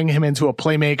rolls, turning him into a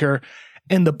playmaker.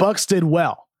 And the Bucks did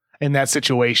well in that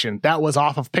situation. That was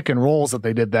off of pick and rolls that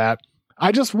they did that.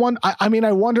 I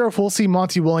wonder if we'll see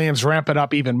Monty Williams ramp it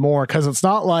up even more, because it's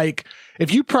not like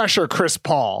if you pressure Chris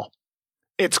Paul,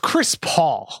 it's Chris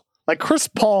Paul. Like Chris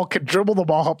Paul could dribble the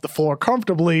ball up the floor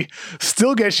comfortably,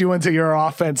 still get you into your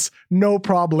offense, no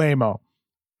problemo.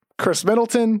 Chris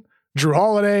Middleton, Drew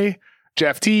Holiday,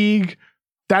 Jeff Teague,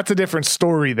 that's a different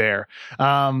story there.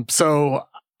 So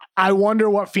I wonder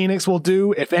what Phoenix will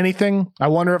do, if anything. I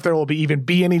wonder if there will even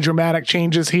be any dramatic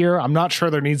changes here. I'm not sure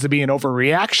there needs to be an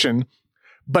overreaction,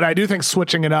 but I do think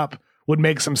switching it up would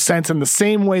make some sense in the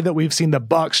same way that we've seen the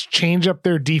Bucks change up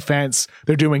their defense.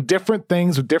 They're doing different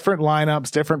things with different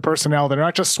lineups, different personnel. They're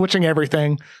not just switching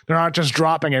everything. They're not just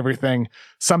dropping everything.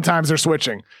 Sometimes they're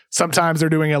switching. Sometimes they're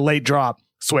doing a late drop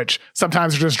switch.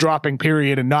 Sometimes they're just dropping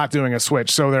period and not doing a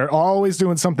switch. So they're always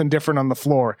doing something different on the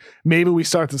floor. Maybe we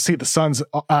start to see the Suns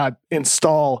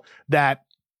install that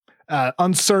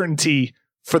uncertainty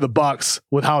for the Bucks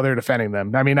with how they're defending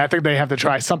them. I mean, I think they have to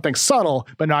try something subtle,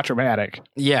 but not dramatic.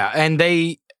 Yeah. And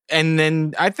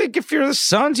then I think if you're the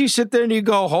Suns, you sit there and you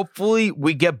go, hopefully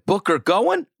we get Booker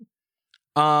going.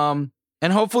 And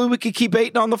hopefully we can keep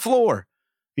Ayton on the floor.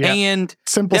 Yeah. And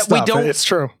simple stuff. It's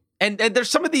true. And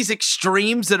there's some of these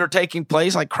extremes that are taking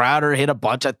place, like Crowder hit a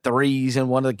bunch of threes in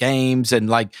one of the games. And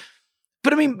but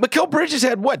I mean, Mikal Bridges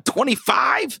had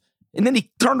 25? And then he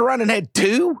turned around and had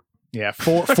 2? Yeah,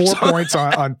 four points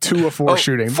on 2 of 4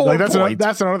 shooting. Like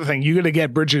that's another thing. You got to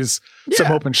get Bridges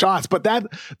some open shots, but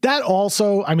that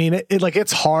also, I mean,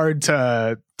 it's hard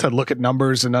to look at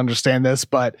numbers and understand this,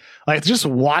 but like just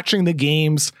watching the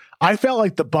games, I felt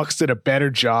like the Bucks did a better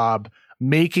job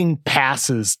making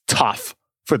passes tough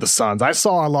for the Suns. I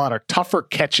saw a lot of tougher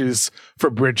catches for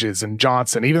Bridges and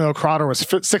Johnson, even though Crowder was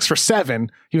 6 for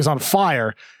 7, he was on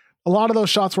fire. A lot of those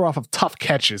shots were off of tough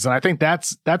catches, and I think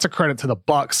that's a credit to the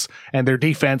Bucks and their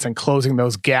defense and closing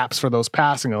those gaps for those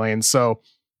passing lanes. So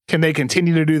can they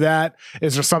continue to do that?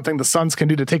 Is there something the Suns can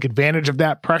do to take advantage of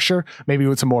that pressure? Maybe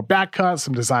with some more back cuts,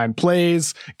 some design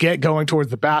plays, get going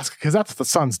towards the basket, because that's what the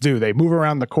Suns do. They move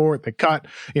around the court, they cut,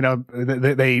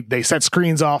 they set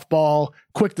screens off ball,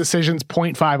 quick decisions,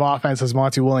 0.5 offense, as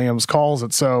Monty Williams calls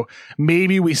it. So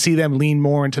maybe we see them lean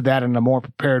more into that in a more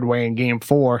prepared way in Game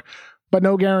 4. But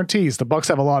no guarantees. The Bucks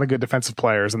have a lot of good defensive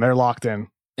players, and they're locked in.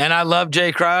 And I love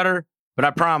Jay Crowder, but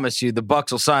I promise you, the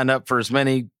Bucks will sign up for as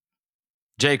many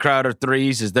Jay Crowder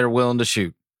threes as they're willing to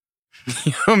shoot.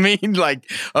 You know what I mean? Like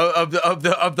of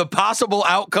the possible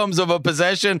outcomes of a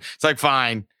possession, it's like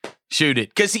fine, shoot it,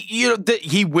 because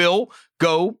he will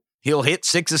go. He'll hit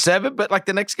 6 or 7, but like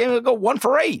the next game he'll go 1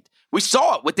 for 8. We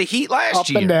saw it with the Heat last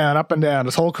year. Up and down.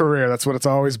 His whole career, that's what it's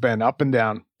always been. Up and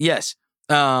down. Yes.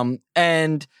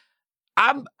 And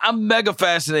I'm mega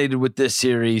fascinated with this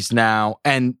series now,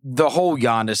 and the whole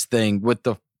Giannis thing with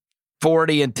the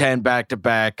 40 and 10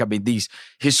 back-to-back. I mean, these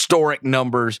historic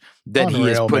numbers that he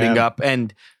is putting up,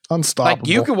 and unstoppable. Like,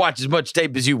 you can watch as much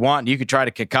tape as you want. You can try to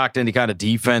concoct any kind of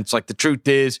defense. Like, the truth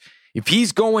is, if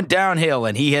he's going downhill,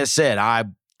 and he has said,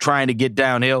 I'm trying to get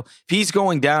downhill, if he's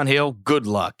going downhill, good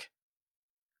luck.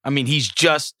 I mean, he's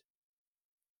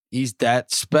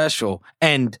that special.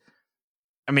 And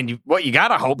I mean, what you got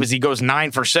to hope is he goes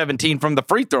 9 for 17 from the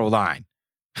free throw line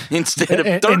instead of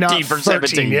 13 for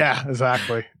 17. Yeah,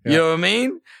 exactly. Yeah. You know what I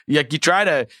mean? Like, you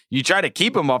try to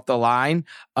keep him off the line,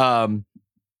 at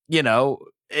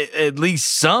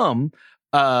least some,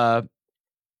 by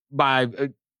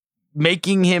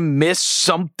making him miss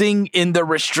something in the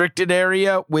restricted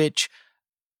area, which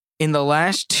in the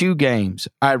last 2 games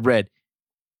I read,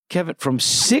 Kevin, from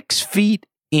 6 feet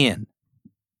in,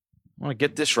 I want to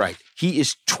get this right. He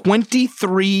is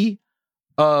 23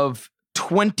 of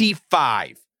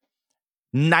 25,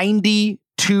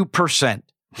 92%.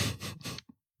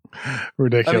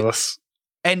 Ridiculous.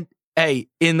 I mean, and hey,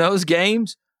 in those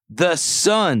games, the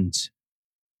Suns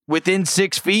within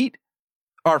 6 feet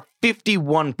are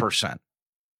 51%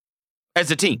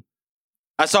 as a team.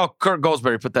 I saw Kurt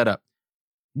Goldsberry put that up.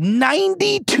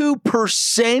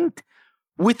 92%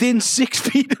 within 6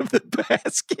 feet of the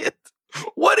basket.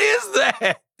 What is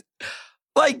that?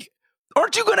 Like,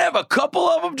 aren't you going to have a couple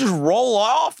of them just roll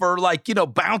off or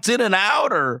bounce in and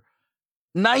out? Or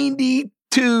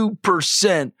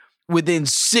 92% within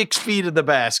 6 feet of the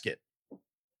basket.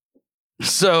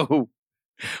 So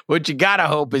what you got to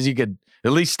hope is you could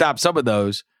at least stop some of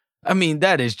those. I mean,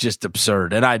 that is just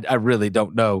absurd. And I really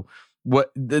don't know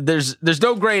what there's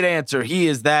no great answer. He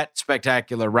is that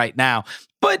spectacular right now.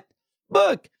 But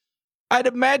look, I'd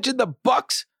imagine the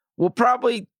Bucks will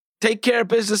probably take care of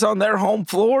business on their home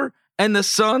floor, and the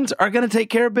Suns are going to take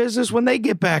care of business when they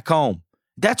get back home.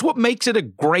 That's what makes it a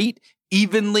great,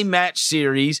 evenly matched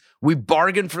series. We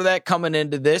bargained for that coming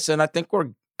into this, and I think we're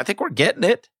getting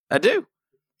it. I do.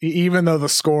 Even though the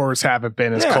scores haven't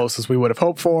been as close as we would have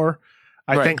hoped for,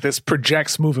 I think this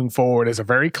projects moving forward as a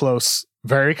very close,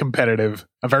 very competitive,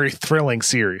 a very thrilling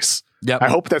series. Yep. I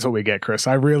hope that's what we get, Chris.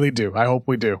 I really do. I hope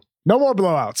we do. No more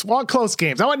blowouts. I want close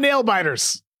games. I want nail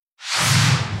biters.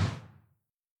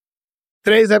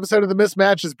 Today's episode of The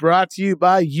Mismatch is brought to you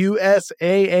by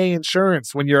USAA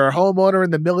Insurance. When you're a homeowner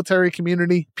in the military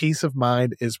community, peace of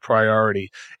mind is priority.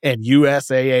 And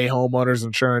USAA Homeowners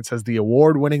Insurance has the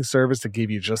award-winning service to give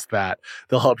you just that.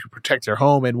 They'll help you protect your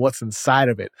home and what's inside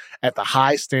of it at the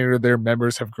high standard their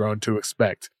members have grown to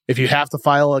expect. If you have to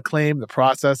file a claim, the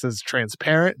process is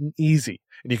transparent and easy.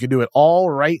 And you can do it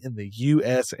all right in the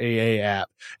USAA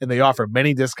app. And they offer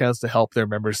many discounts to help their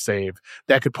members save.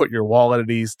 That could put your wallet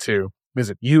at ease too.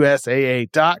 Visit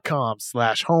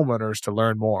USAA.com/homeowners to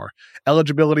learn more.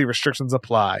 Eligibility restrictions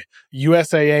apply.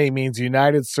 USAA means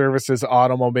United Services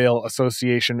Automobile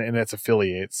Association and its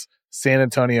affiliates. San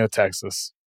Antonio,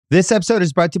 Texas. This episode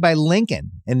is brought to you by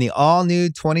Lincoln and the all-new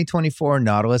 2024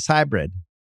 Nautilus Hybrid.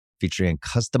 Featuring a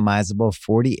customizable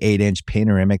 48-inch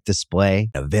panoramic display,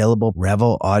 available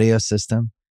Revel audio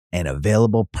system, and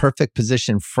available perfect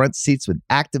position front seats with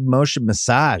active motion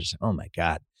massage. Oh my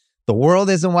God. The world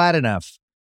isn't wide enough.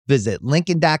 Visit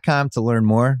Lincoln.com to learn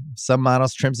more. Some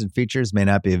models, trims, and features may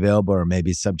not be available or may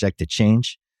be subject to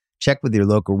change. Check with your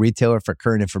local retailer for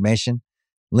current information.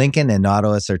 Lincoln and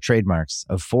Nautilus are trademarks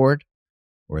of Ford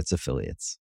or its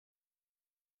affiliates.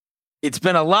 It's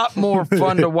been a lot more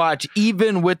fun to watch,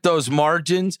 even with those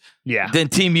margins, than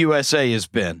Team USA has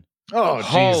been. Oh, geez.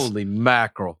 Holy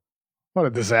mackerel. What a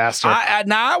disaster.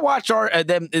 I watched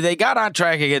them. They got on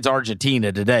track against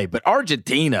Argentina today, but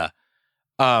Argentina,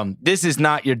 this is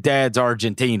not your dad's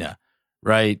Argentina,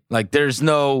 right? Like, there's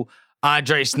no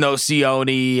Andres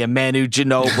Nocioni and Manu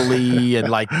Ginobili and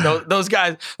like those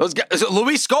guys. So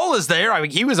Luis Scola's there. I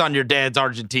mean, he was on your dad's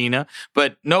Argentina,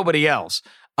 but nobody else.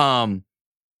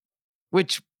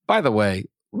 Which, by the way,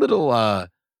 little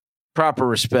proper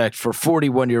respect for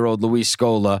 41-year-old Luis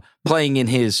Scola playing in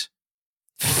his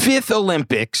 5th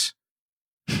Olympics,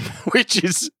 which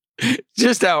is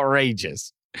just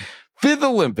outrageous. 5th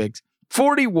Olympics,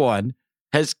 41,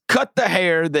 has cut the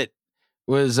hair that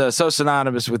was so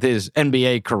synonymous with his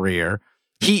NBA career.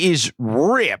 He is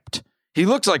ripped. He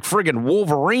looks like friggin'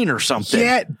 Wolverine or something.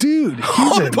 Yeah, dude.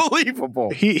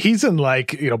 Unbelievable. He's in like,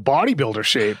 bodybuilder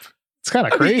shape. It's kind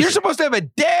of crazy. You're supposed to have a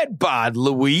dad bod,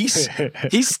 Luis.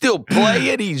 He's still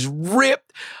playing. He's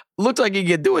ripped. Looks like he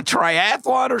could do a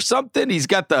triathlon or something. He's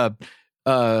got the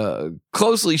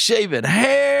closely shaven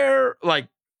hair. Like,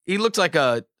 he looks like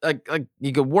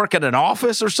he could work at an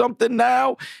office or something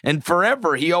now. And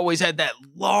forever, he always had that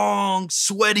long,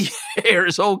 sweaty hair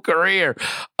his whole career.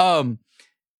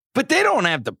 But they don't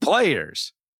have the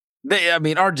players.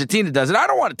 Argentina does it. I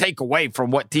don't want to take away from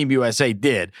what Team USA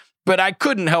did, but I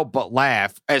couldn't help but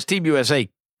laugh as Team USA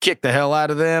kicked the hell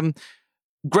out of them.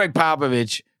 Greg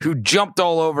Popovich, who jumped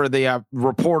all over the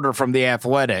reporter from The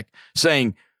Athletic,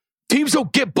 saying, teams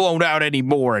don't get blown out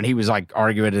anymore. And he was like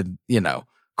arguing, and, of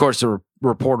course, the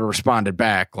reporter responded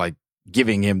back, like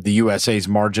giving him the USA's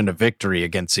margin of victory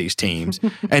against these teams.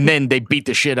 And then they beat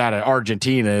the shit out of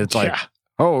Argentina. It's like,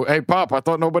 oh, hey, Pop, I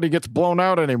thought nobody gets blown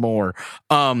out anymore.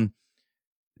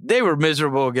 They were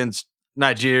miserable against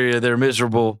Nigeria. They're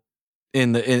miserable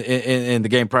in the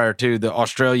game prior to the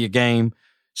Australia game.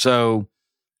 So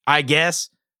I guess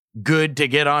good to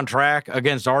get on track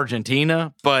against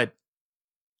Argentina, but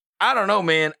I don't know,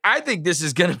 man. I think this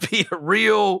is going to be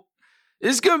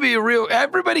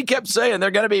everybody kept saying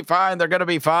they're going to be fine. They're going to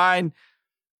be fine.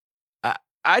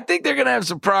 I think they're going to have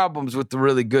some problems with the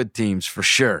really good teams for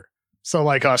sure. So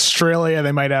like Australia,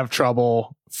 they might have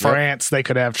trouble. France, they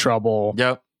could have trouble.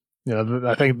 Yep.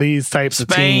 I think these types of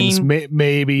teams,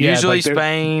 maybe. Usually like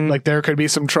Spain. Like there could be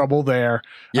some trouble there.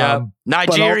 Yeah.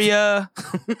 Nigeria.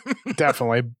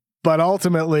 Definitely. But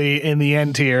ultimately, in the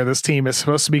end here, this team is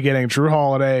supposed to be getting Drew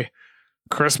Holiday,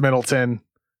 Chris Middleton,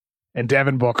 and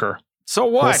Devin Booker. So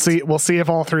what? We'll see if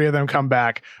all three of them come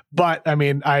back. But,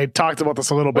 I talked about this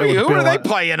a little bit. Who are they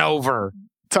playing over?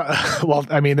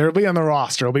 They'll be on the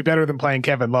roster. It'll be better than playing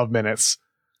Kevin Love minutes.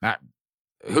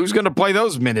 Who's going to play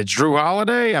those minutes? Drew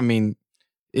Holiday?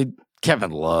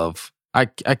 Kevin Love. I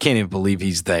can't even believe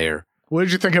he's there. What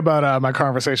did you think about my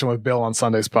conversation with Bill on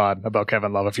Sunday's pod about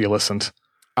Kevin Love, if you listened?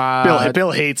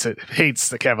 Bill hates it. Hates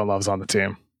that Kevin Love's on the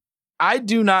team. I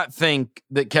do not think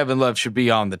that Kevin Love should be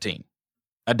on the team.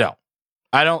 I don't.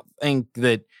 I don't think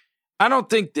that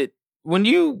when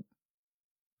you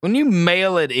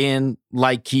mail it in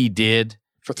like he did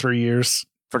for 3 years,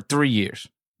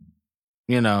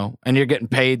 and you're getting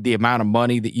paid the amount of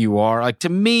money that you are, like, to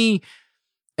me,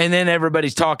 and then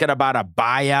everybody's talking about a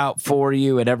buyout for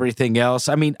you and everything else.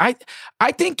 I mean, I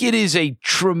think it is a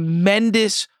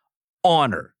tremendous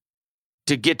honor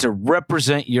to get to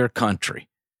represent your country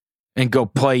and go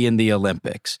play in the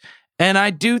Olympics. And I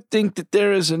do think that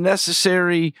there is a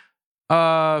necessary,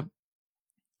 I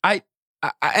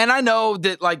know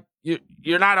that like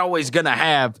you're not always going to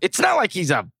have, it's not like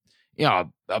he's a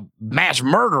mass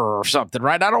murderer or something,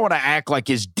 right? I don't want to act like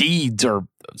his deeds are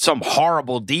some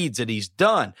horrible deeds that he's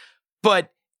done.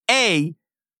 But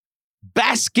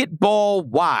basketball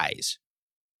wise,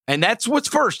 and that's what's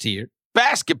first here,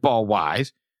 basketball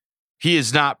wise, he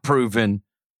is not proven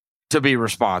to be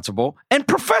responsible, and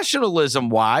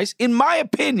professionalism-wise, in my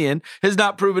opinion, has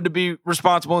not proven to be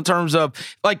responsible in terms of,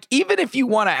 like, even if you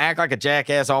want to act like a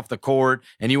jackass off the court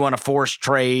and you want to force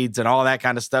trades and all that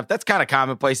kind of stuff, that's kind of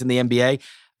commonplace in the NBA.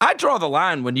 I draw the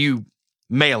line when you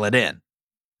mail it in.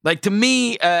 Like, to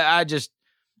me,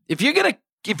 if you're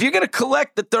gonna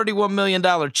collect the $31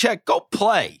 million check, go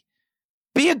play.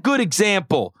 Be a good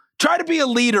example. Try to be a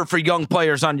leader for young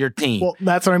players on your team. Well,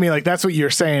 that's what I mean. Like, that's what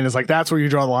you're saying is like, that's where you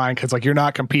draw the line. Cause like, you're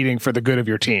not competing for the good of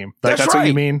your team. Like, that's right. What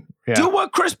you mean? Yeah. Do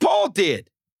what Chris Paul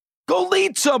did. Go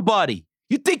lead somebody.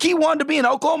 You think he wanted to be in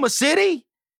Oklahoma City?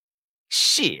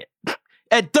 Shit.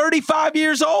 At 35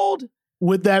 years old?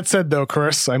 With that said, though,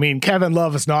 Chris, I mean, Kevin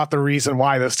Love is not the reason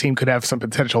why this team could have some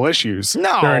potential issues.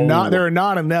 No. There are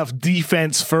not enough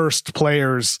defense first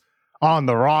players on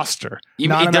the roster.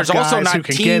 There's also not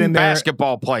team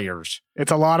basketball players.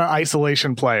 It's a lot of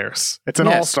isolation players. It's an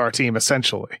all-star team,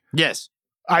 essentially. Yes.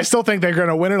 I still think they're going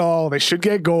to win it all. They should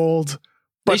get gold,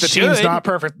 but the team's not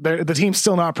perfect. The team's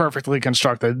still not perfectly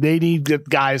constructed. They need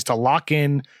guys to lock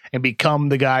in and become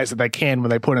the guys that they can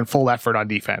when they put in full effort on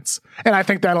defense. And I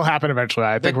think that'll happen eventually.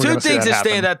 I think the two things that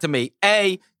stand out to me.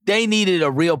 They needed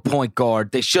a real point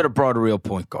guard. They should have brought a real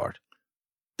point guard.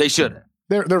 They should have.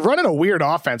 They're running a weird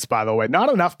offense, by the way.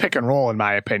 Not enough pick and roll, in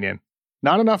my opinion.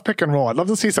 Not enough pick and roll. I'd love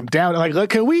to see some down. Like,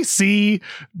 can we see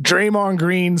Draymond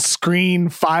Green screen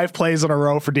 5 plays in a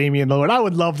row for Damian Lillard? I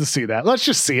would love to see that. Let's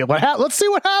just see it. Let's see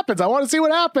what happens. I want to see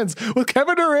what happens with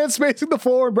Kevin Durant spacing the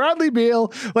floor and Bradley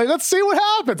Beal. Like, let's see what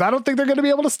happens. I don't think they're going to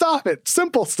be able to stop it.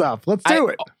 Simple stuff. Let's do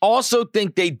it. I also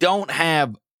think they don't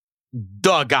have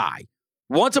the guy.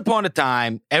 Once upon a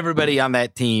time, everybody on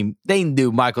that team, they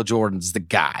knew Michael Jordan's the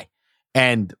guy.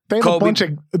 And they have a bunch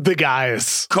of the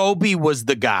guys. Kobe was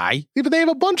the guy. Yeah, but they have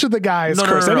a bunch of the guys,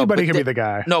 Chris. Anybody can be the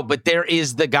guy. No, but there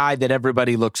is the guy that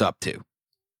everybody looks up to.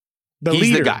 He's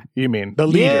leader, the guy. You mean the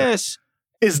leader? Yes.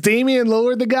 Is Damian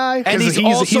Lillard the guy? And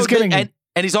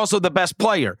he's also the best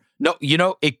player. No,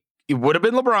 it would have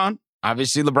been LeBron.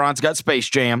 Obviously, LeBron's got Space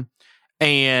Jam,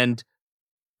 and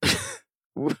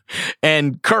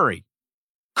Curry.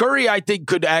 Curry, I think,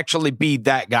 could actually be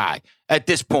that guy at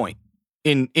this point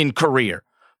in career.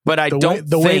 But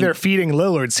the way they're feeding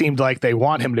Lillard seemed like they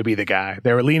want him to be the guy.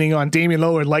 They were leaning on Damian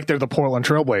Lillard like they're the Portland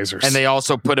Trailblazers. And they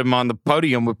also put him on the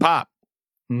podium with Pop.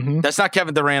 Mm-hmm. That's not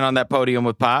Kevin Durant on that podium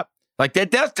with Pop. Like,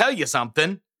 that does tell you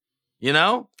something,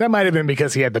 That might have been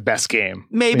because he had the best game.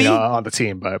 Maybe. On the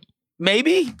team, but.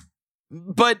 Maybe.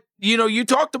 But, you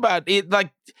talked about it. Like,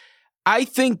 I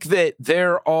think that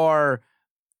there are...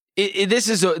 This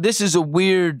is a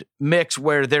weird mix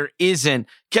where there isn't.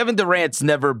 Kevin Durant's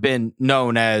never been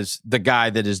known as the guy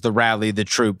that is the rally the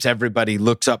troops, everybody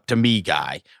looks up to me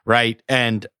guy, right?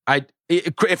 And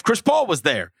if Chris Paul was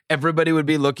there, everybody would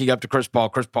be looking up to Chris Paul.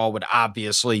 Chris Paul would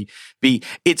obviously be.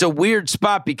 It's a weird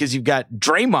spot because you've got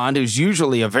Draymond, who's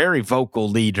usually a very vocal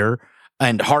leader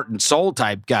and heart and soul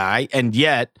type guy, and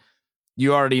yet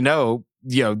you already know.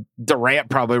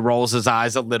 Durant probably rolls his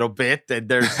eyes a little bit, and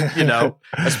there's,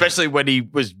 especially when he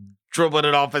was dribbling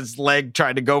it off his leg,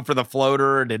 trying to go for the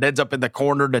floater, and it ends up in the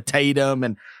corner to Tatum.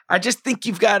 And I just think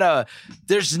you've got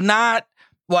there's not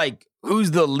like, who's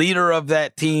the leader of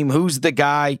that team? Who's the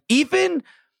guy? Even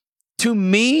to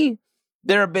me,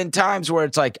 there have been times where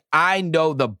it's like, I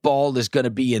know the ball is going to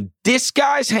be in this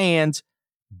guy's hands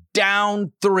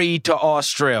down 3 to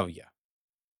Australia.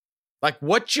 Like,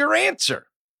 what's your answer?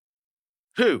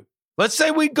 Who? Let's say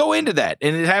we go into that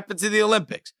and it happens in the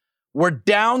Olympics. We're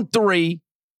down 3,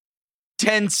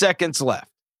 10 seconds left.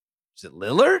 Is it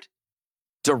Lillard?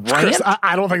 Durant? Chris,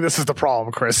 I don't think this is the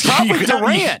problem, Chris. Probably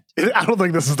Durant. I don't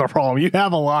think this is the problem. You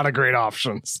have a lot of great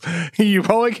options. You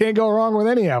probably can't go wrong with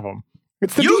any of them.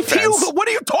 It's the defense. What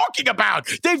are you talking about?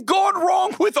 They've gone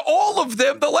wrong with all of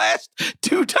them the last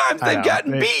 2 times they've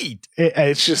gotten beat.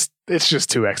 It's just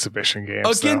 2 exhibition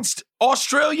games against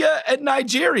Australia and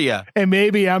Nigeria. And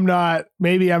maybe I'm not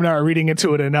reading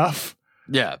into it enough.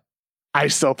 Yeah, I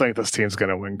still think this team's going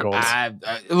to win gold.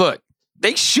 Look,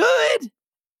 they should.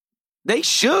 They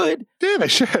should. Yeah, they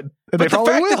should. But the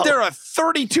fact that they're a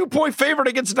 32-point favorite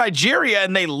against Nigeria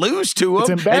and they lose to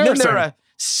them, and then they're a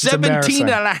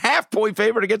 17.5-point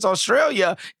favorite against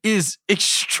Australia is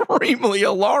extremely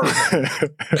alarming.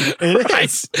 It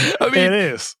is. I mean, it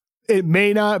is. It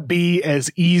may not be as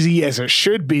easy as it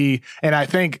should be. And I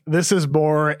think this is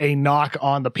more a knock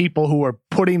on the people who are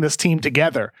putting this team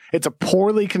together. It's a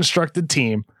poorly constructed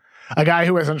team. A guy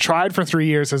who hasn't tried for 3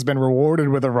 years has been rewarded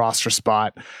with a roster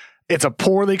spot. It's a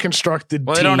poorly constructed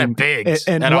team. They don't have bigs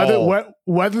and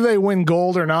whether they win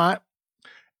gold or not,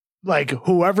 like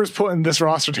whoever's putting this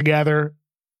roster together,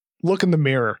 look in the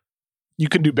mirror. You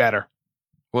can do better.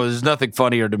 Well, there's nothing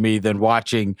funnier to me than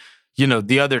watching,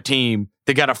 the other team.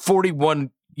 They got a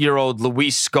 41-year-old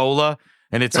Luis Scola,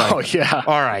 and it's like, oh, yeah.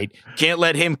 All right, can't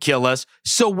let him kill us.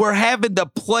 So we're having to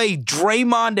play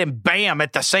Draymond and Bam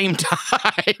at the same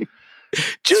time.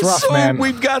 Just rough, so man.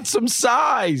 We've got some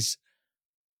size.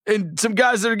 And some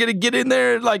guys that are going to get in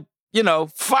there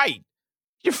and, fight.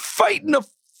 You're fighting a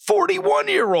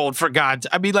 41-year-old, for God's.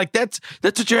 I mean, that's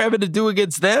what you're having to do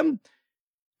against them.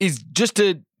 Is just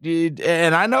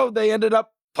and I know they ended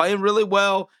up playing really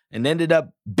well and ended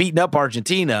up beating up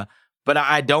Argentina. But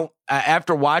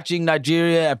after watching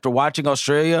Nigeria, after watching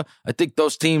Australia, I think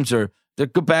those teams they're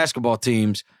good basketball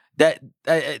teams. That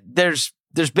there's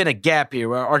been a gap here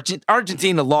where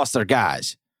Argentina lost their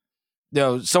guys.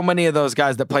 So many of those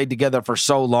guys that played together for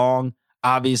so long,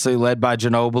 obviously led by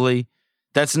Ginobili,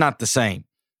 that's not the same.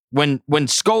 When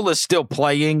Scola's still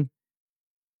playing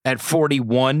at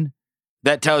 41,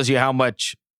 that tells you how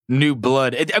much new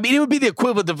blood. It would be the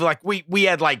equivalent of we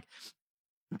had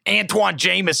Antoine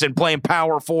Jameson playing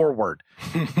power forward.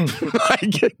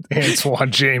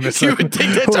 Antoine Jameson. You would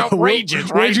think that's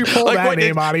outrageous, right? Where'd you pull that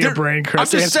name out of your brain,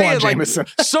 Chris? I'm just Antoine saying, Jameson.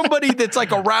 Somebody that's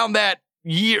around that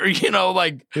year,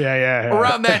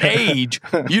 around that age,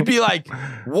 you'd be like,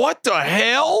 what the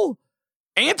hell?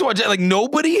 Antoine,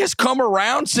 nobody has come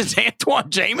around since Antoine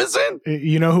Jameson?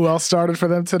 You know who else started for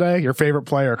them today? Your favorite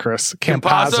player, Chris.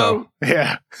 Campazzo.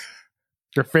 Yeah.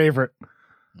 Your favorite.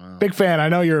 Wow. Big fan. I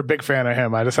know you're a big fan of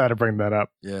him. I just had to bring that up.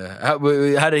 Yeah.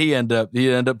 How did he end up? Did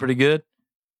he end up pretty good?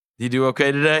 Did he do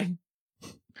okay today?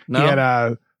 No? He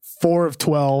had 4 of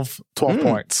 12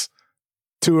 points.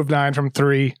 2 of 9 from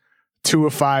 3. 2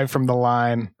 of 5 from the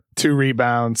line, 2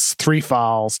 rebounds, 3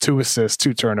 fouls, 2 assists,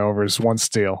 2 turnovers, 1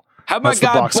 steal. How about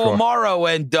guy Bolmaro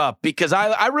end up? Because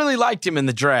I really liked him in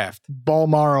the draft.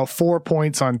 Bolmaro, 4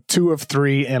 points on 2 of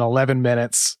 3 in 11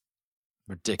 minutes.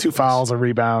 Ridiculous. 2 fouls, a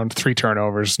rebound, 3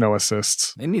 turnovers, no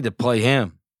assists. They need to play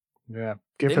him. Yeah,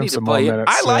 give him some more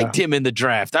minutes. I liked him in the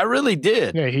draft. I really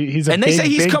did. Yeah, he's a and big, they say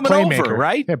he's coming playmaker. Over,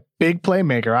 right? Yeah, big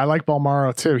playmaker. I like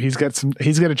Bolmaro too. He's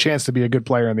got a chance to be a good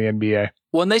player in the NBA.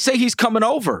 Well, and they say he's coming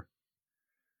over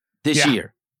this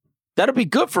year. That'll be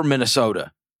good for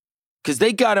Minnesota because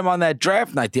they got him on that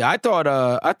draft night. I thought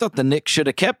the Knicks should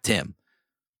have kept him,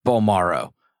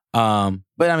 Bolmaro.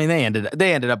 But I mean, they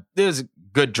ended up. It was a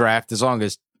good draft as long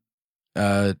as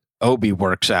Obi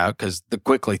works out because the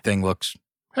Quickly thing looks.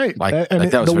 Hey, that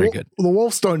was very good. The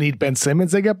Wolves don't need Ben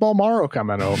Simmons. They get Bolmaro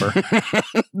coming over.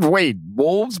 Wait,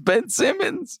 Wolves, Ben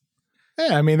Simmons?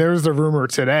 Yeah, I mean, there was a rumor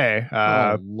today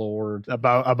Lord.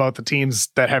 about the teams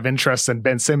that have interest in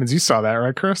Ben Simmons. You saw that,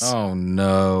 right, Chris? Oh,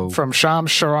 no. From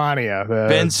Shams Charania.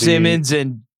 Ben Simmons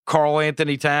and Karl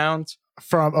Anthony Towns?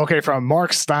 From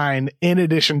Mark Stein, in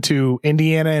addition to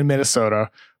Indiana and Minnesota,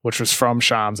 which was from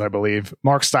Shams, I believe.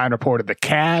 Mark Stein reported the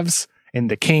Cavs and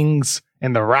the Kings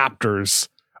and the Raptors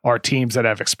are teams that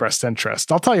have expressed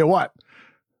interest. I'll tell you what,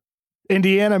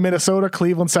 Indiana, Minnesota,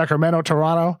 Cleveland, Sacramento,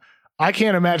 Toronto, I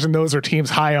can't imagine those are teams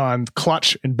high on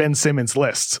Clutch and Ben Simmons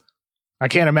lists. I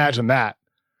can't imagine that.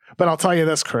 But I'll tell you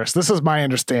this, Chris, this is my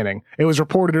understanding. It was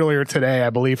reported earlier today, I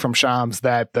believe, from Shams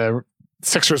that the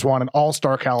Sixers want an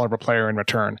all-star caliber player in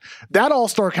return. That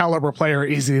all-star caliber player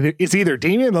is either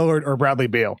Damian Lillard or Bradley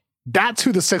Beal. That's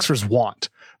who the Sixers want.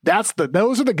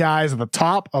 Those are the guys at the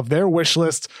top of their wish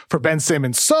list for Ben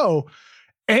Simmons. So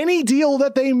any deal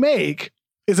that they make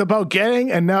is about getting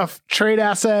enough trade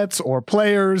assets or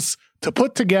players to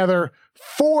put together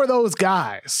for those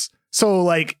guys.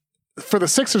 So for the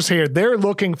Sixers here, they're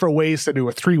looking for ways to do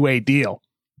a 3-way deal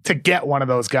to get one of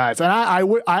those guys. And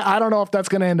I don't know if that's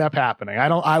going to end up happening.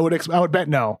 I would bet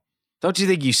no. Don't you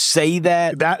think you say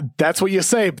that? That's what you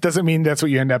say. It doesn't mean that's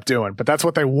what you end up doing, but that's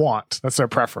what they want. That's their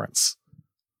preference.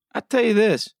 I tell you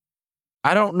this,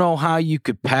 I don't know how you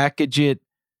could package it.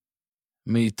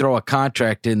 I mean, you throw a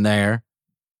contract in there.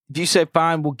 If you say,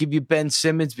 fine, we'll give you Ben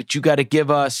Simmons, but you got to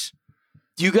give us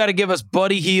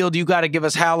Buddy Hield. You got to give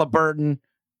us Halliburton.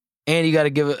 and you got to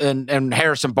give it, and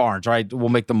Harrison Barnes, right? We'll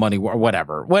make the money or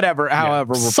whatever,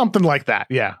 however. Something like that,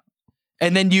 yeah.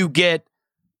 And then you get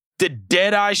the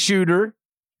dead-eye shooter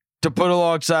to put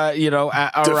alongside,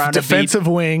 around defensive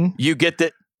wing. You get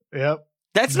the. Yep.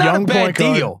 That's not a bad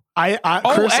deal.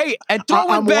 Chris, and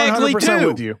throw in Bagley too.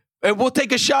 With you. And we'll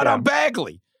take a shot on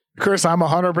Bagley. Chris, I'm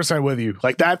 100% with you.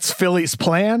 Like, that's Philly's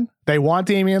plan. They want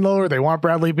Damian Lillard. They want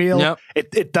Bradley Beal. Yep.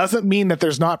 It doesn't mean that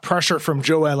there's not pressure from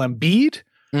Joel Embiid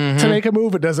to make a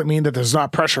move. It doesn't mean that there's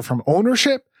not pressure from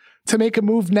ownership to make a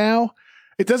move now.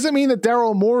 It doesn't mean that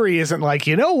Daryl Morey isn't like,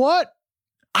 you know what?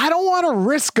 I don't want to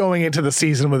risk going into the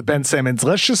season with Ben Simmons.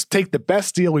 Let's just take the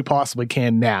best deal we possibly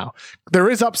can now. There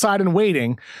is upside in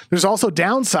waiting. There's also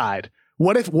downside.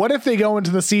 What if they go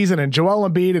into the season and Joel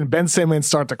Embiid and Ben Simmons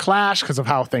start to clash because of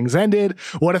how things ended?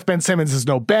 What if Ben Simmons is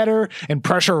no better and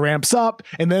pressure ramps up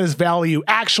and then his value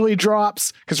actually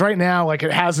drops? Because right now, like,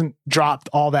 it hasn't dropped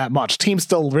all that much. Teams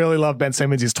still really love Ben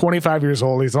Simmons. He's 25 years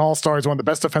old. He's an all-star. He's one of the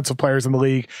best defensive players in the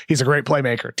league. He's a great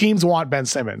playmaker. Teams want Ben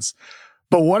Simmons.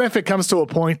 But what if it comes to a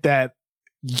point that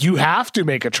you have to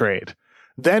make a trade?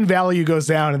 Then value goes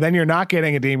down, and then you're not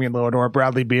getting a Damian Lillard or a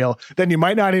Bradley Beal. Then you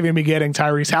might not even be getting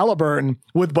Tyrese Halliburton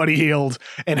with Buddy Hield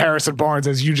and Harrison Barnes,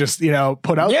 as you just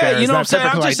put out there. Yeah, you know what I'm saying?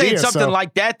 I'm just saying something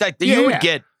like that you would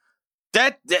get.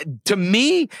 That to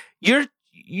me,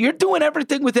 you're doing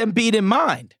everything with Embiid in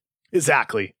mind.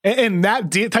 Exactly, and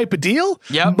that type of deal,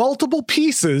 multiple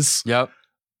pieces. Yep.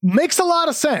 Makes a lot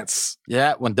of sense. Yeah,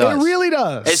 that one does. It really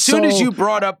does. As soon as you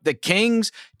brought up the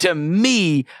Kings, to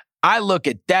me, I look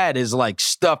at that as like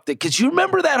stuff that, because you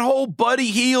remember that whole Buddy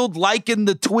Hield liking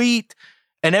the tweet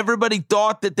and everybody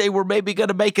thought that they were maybe going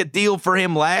to make a deal for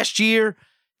him last year.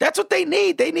 That's what they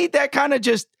need. They need that kind of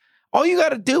just, all you got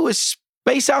to do is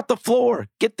space out the floor,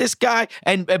 get this guy.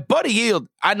 And Buddy Hield,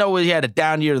 I know he had a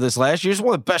down year this last year. He's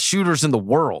one of the best shooters in the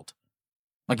world.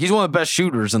 Like, he's one of the best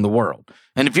shooters in the world.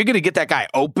 And if you're going to get that guy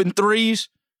open threes,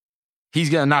 he's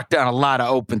going to knock down a lot of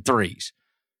open threes.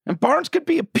 And Barnes could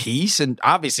be a piece, and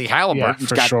obviously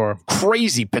Halliburton's got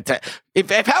crazy potential. If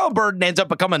Halliburton ends up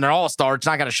becoming an all-star, it's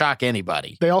not going to shock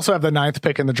anybody. They also have the 9th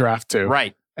pick in the draft, too.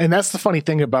 Right. And that's the funny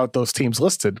thing about those teams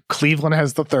listed. Cleveland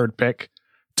has the 3rd pick.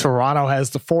 Toronto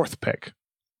has the 4th pick.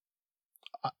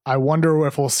 I wonder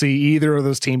if we'll see either of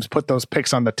those teams put those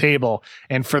picks on the table.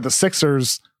 And for the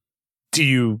Sixers, do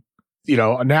you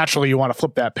naturally you want to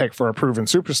flip that pick for a proven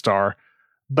superstar.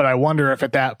 But I wonder if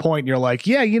at that point you're like,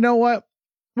 yeah, you know what?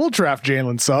 We'll draft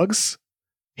Jalen Suggs.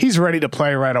 He's ready to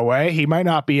play right away. He might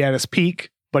not be at his peak,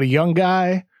 but a young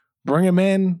guy, bring him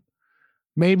in.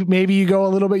 Maybe you go a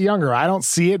little bit younger. I don't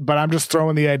see it, but I'm just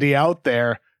throwing the idea out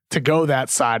there to go that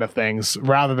side of things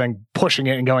rather than pushing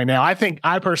it and going now.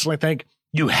 I personally think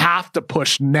you have to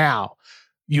push now.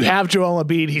 You have Joel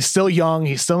Embiid. He's still young.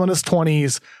 He's still in his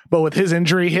 20s, but with his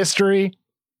injury history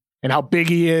and how big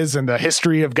he is and the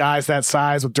history of guys that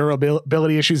size with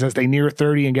durability issues as they near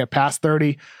 30 and get past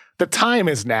 30, the time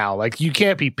is now. Like, you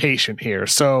can't be patient here.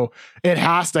 So it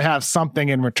has to have something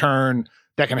in return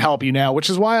that can help you now, which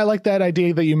is why I like that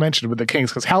idea that you mentioned with the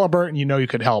Kings, because Halliburton, you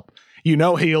could help.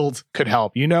 Hield could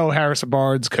help. Harrison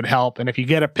Barnes could help. And if you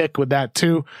get a pick with that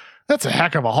too, that's a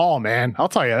heck of a haul, man. I'll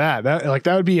tell you that. That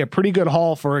would be a pretty good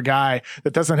haul for a guy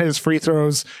that doesn't hit his free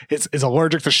throws, is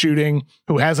allergic to shooting,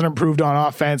 who hasn't improved on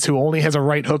offense, who only has a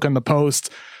right hook in the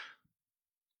post,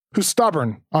 who's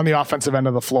stubborn on the offensive end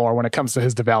of the floor when it comes to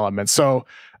his development. So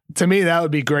to me, that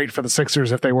would be great for the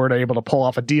Sixers if they were able to pull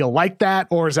off a deal like that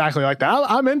or exactly like that.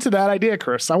 I'm into that idea,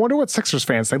 Chris. I wonder what Sixers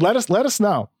fans think. Let us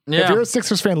know. Yeah. If you're a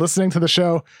Sixers fan listening to the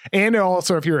show, and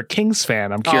also if you're a Kings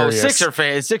fan, I'm curious. Sixer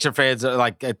fans are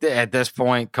like at this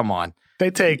point, come on.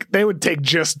 They would take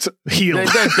just Hield.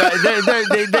 If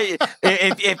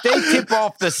they tip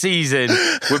off the season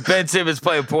with Ben Simmons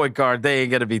playing point guard, they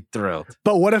ain't gonna be thrilled.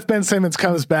 But what if Ben Simmons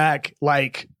comes back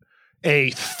like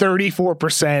a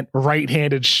 34%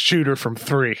 right-handed shooter from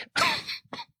 3?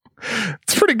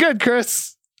 It's pretty good,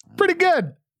 Chris. Pretty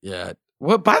good. Yeah.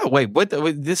 Well, by the way,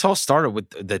 this all started with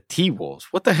the T-Wolves.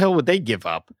 What the hell would they give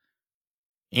up?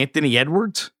 Anthony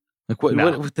Edwards? Like what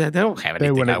they don't have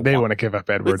anything. They want to give up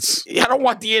Edwards. I don't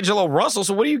want D'Angelo Russell.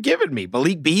 So what are you giving me?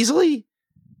 Malik Beasley?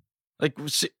 Like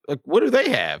what do they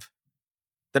have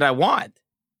that I want?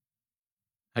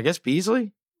 I guess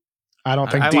Beasley. I don't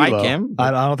think D'Lo. Like him. I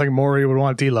don't think Morey would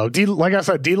want D'Lo. Like I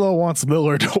said, D'Lo wants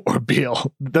Lillard or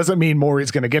Beal. Doesn't mean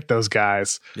Morey's going to get those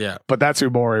guys. Yeah, but that's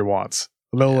who Morey wants: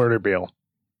 Lillard or Beal.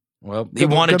 Well, he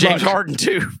wanted James Harden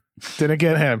too. Didn't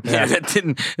get him. Yeah, it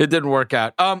didn't work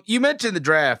out. You mentioned the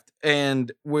draft,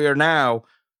 and we are now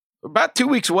about 2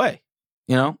 weeks away.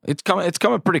 It's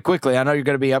coming pretty quickly. I know you're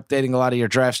going to be updating a lot of your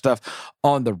draft stuff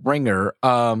on the Ringer.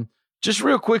 just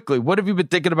real quickly, what have you been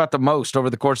thinking about the most over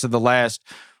the course of the last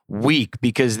week?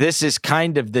 Because this is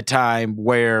kind of the time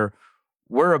where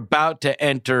we're about to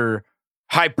enter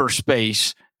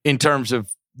hyperspace in terms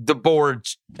of the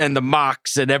boards and the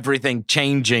mocks and everything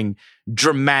changing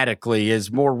dramatically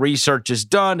as more research is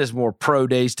done, as more pro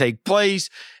days take place,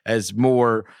 as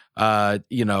more, as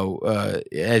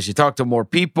you talk to more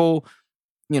people,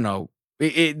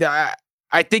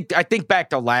 I think back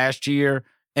to last year,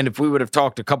 and if we would have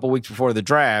talked a couple weeks before the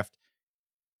draft,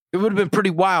 it would have been pretty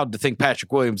wild to think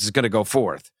Patrick Williams is going to go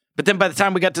fourth. But then by the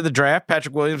time we got to the draft,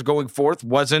 Patrick Williams going fourth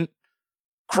wasn't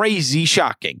crazy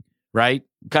shocking, right?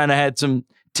 Kind of had some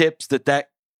tips that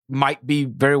might be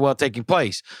very well taking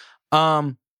place.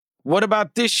 What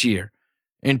about this year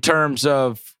in terms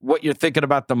of what you're thinking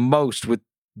about the most with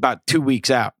about 2 weeks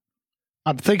out?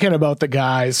 I'm thinking about the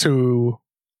guys who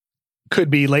could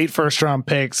be late first round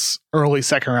picks, early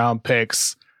second round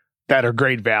picks that are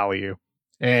great value.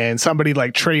 And somebody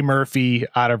like Trey Murphy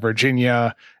out of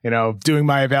Virginia, doing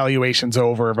my evaluations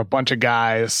over of a bunch of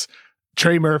guys.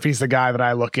 Trey Murphy's the guy that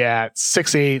I look at,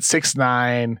 6'8",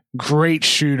 6'9", great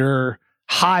shooter,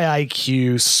 high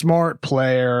IQ, smart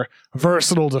player,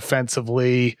 versatile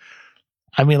defensively.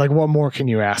 I mean, what more can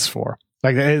you ask for?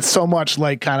 It's so much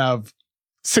like kind of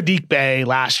Sadiq Bey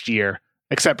last year,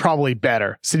 except probably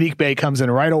better. Sadiq Bey comes in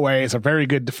right away as a very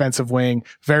good defensive wing,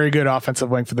 very good offensive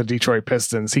wing for the Detroit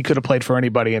Pistons. He could have played for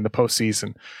anybody in the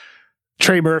postseason.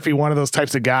 Trey Murphy, one of those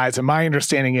types of guys, and my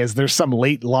understanding is there's some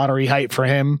late lottery hype for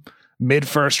him,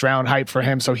 mid-first round hype for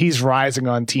him, so he's rising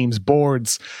on teams'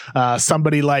 boards.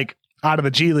 Somebody like out of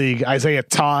the G League, Isaiah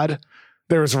Todd,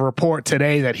 there was a report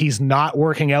today that he's not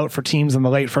working out for teams in the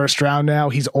late first round now.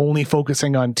 He's only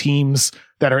focusing on teams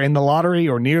that are in the lottery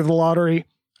or near the lottery.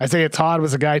 Isaiah Todd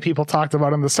was a guy people talked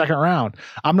about in the second round.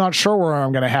 I'm not sure where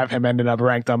I'm going to have him ended up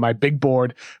ranked on my big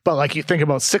board, but you think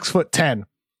about 6'10",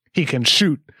 he can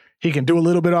shoot. He can do a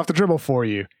little bit off the dribble for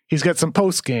you. He's got some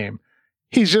post game.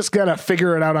 He's just got to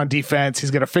figure it out on defense.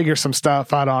 He's got to figure some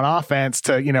stuff out on offense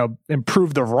to,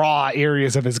 improve the raw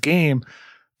areas of his game.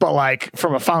 But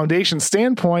from a foundation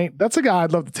standpoint, that's a guy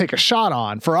I'd love to take a shot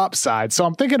on for upside. So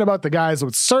I'm thinking about the guys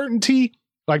with certainty,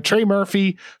 like Trey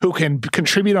Murphy, who can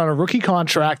contribute on a rookie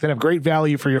contract and have great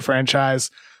value for your franchise,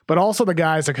 but also the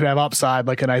guys that could have upside,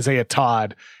 like an Isaiah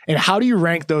Todd. And how do you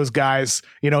rank those guys,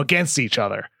 against each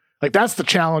other? That's the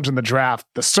challenge in the draft,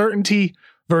 the certainty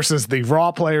versus the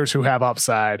raw players who have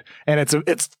upside. And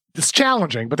it's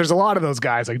challenging, but there's a lot of those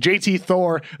guys like JT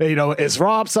Thor, is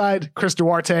raw upside. Chris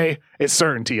Duarte is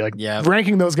certainty.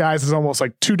 Ranking those guys is almost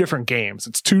like two different games.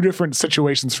 It's two different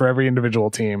situations for every individual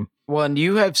team. Well, and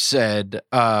you have said,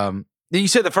 you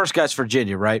said the first guy's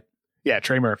Virginia, right? Yeah,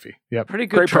 Trey Murphy. Yeah, pretty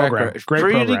good track record.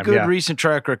 Pretty good recent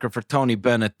track record for Tony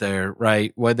Bennett there,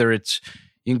 right? Whether it's,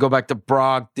 you can go back to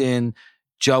Brogdon,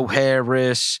 Joe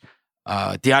Harris,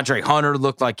 DeAndre Hunter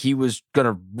looked like he was going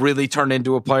to really turn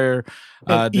into a player.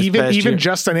 Even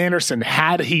Justin Anderson,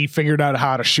 had he figured out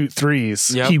how to shoot threes,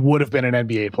 he would have been an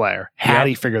NBA player. Had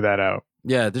he figured that out.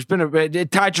 Yeah, there's been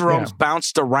Ty Jerome's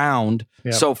bounced around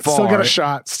so far. Still got a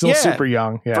shot. Still super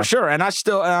young. Yeah, for sure. And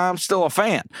I'm still a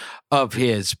fan of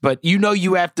his. But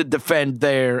you have to defend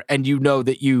there, and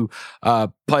that you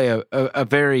play a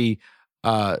very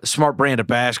smart brand of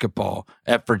basketball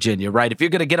at Virginia, right? If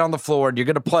you're going to get on the floor and you're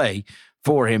going to play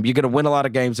for him, you're going to win a lot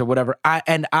of games or whatever.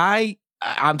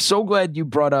 I'm so glad you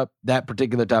brought up that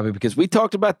particular topic, because we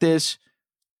talked about this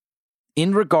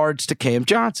in regards to Cam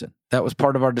Johnson. That was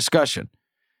part of our discussion.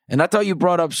 And I thought you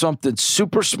brought up something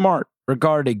super smart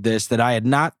regarding this that I had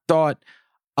not thought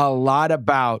a lot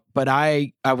about, but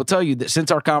I will tell you that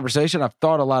since our conversation, I've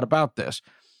thought a lot about this.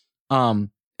 And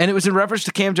it was in reference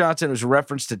to Cam Johnson. It was in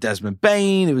reference to Desmond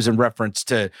Bane. It was in reference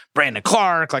to Brandon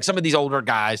Clark, like some of these older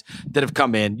guys that have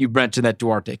come in. You mentioned that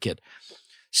Duarte kid.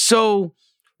 So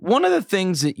one of the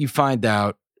things that you find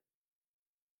out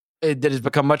that has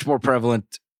become much more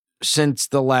prevalent since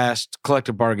the last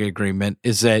collective bargaining agreement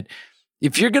is that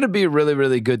if you're going to be a really,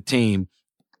 really good team,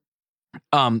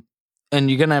 and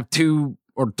you're going to have 2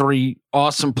 or 3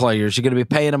 awesome players, you're going to be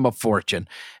paying them a fortune.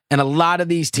 And a lot of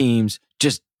these teams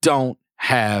just don't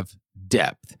have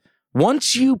depth.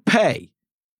 Once you pay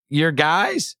your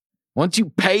guys, once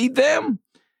you pay them,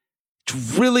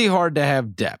 it's really hard to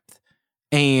have depth.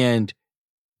 And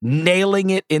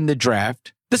nailing it in the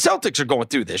draft, the Celtics are going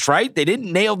through this, right? They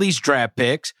didn't nail these draft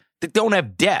picks. They don't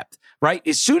have depth, right?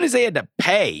 As soon as they had to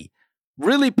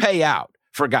really pay out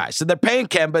for guys. So they're paying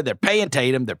Kemba, they're paying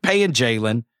Tatum, they're paying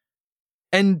Jalen.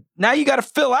 And now you got to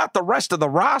fill out the rest of the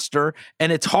roster,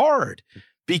 and it's hard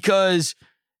because,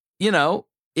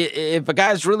 if a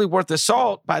guy's really worth the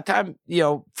salt, by the time,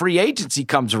 free agency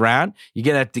comes around, you're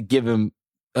going to have to give him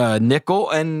a nickel,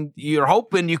 and you're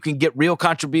hoping you can get real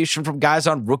contribution from guys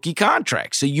on rookie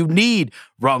contracts. So you need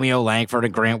Romeo Langford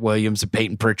and Grant Williams and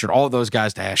Peyton Pritchard, all those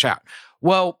guys to hash out.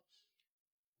 Well,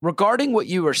 regarding what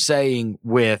you were saying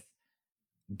with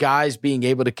guys being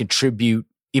able to contribute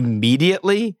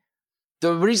immediately,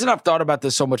 the reason I've thought about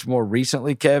this so much more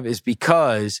recently, Kev, is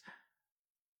because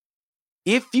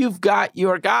if you've got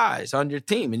your guys on your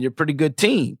team and you're a pretty good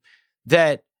team,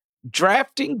 that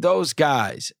drafting those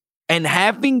guys and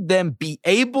having them be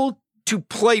able to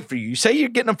play for you. You say you're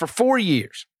getting them for 4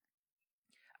 years.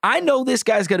 I know this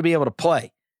guy's going to be able to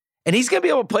play, and he's going to be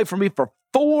able to play for me for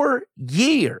 4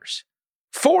 years.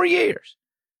 4 years.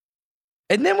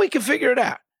 And then we can figure it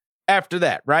out after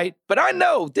that, right? But I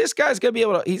know this guy's going to be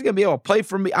able to, he's going to be able to play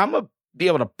for me. I'm going to be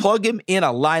able to plug him in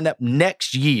a lineup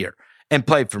next year and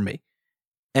play for me.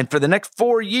 And for the next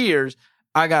 4 years,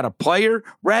 I got a player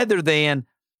rather than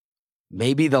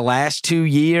maybe the last 2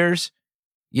 years,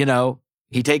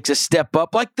 he takes a step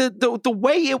up like the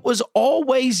way it was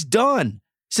always done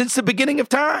since the beginning of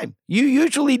time. You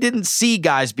usually didn't see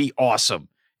guys be awesome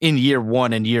in year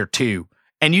 1 and year 2.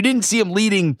 And you didn't see them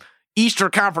leading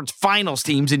Eastern Conference Finals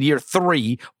teams in year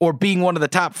 3 or being one of the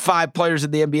top 5 players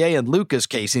in the NBA in Luka's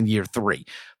case in year 3.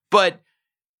 But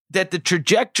that the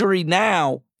trajectory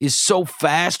now is so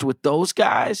fast with those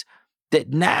guys that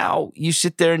now you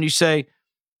sit there and you say,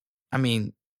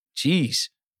 geez,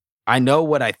 I know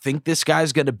what I think this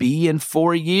guy's going to be in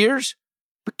 4 years,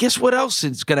 but guess what else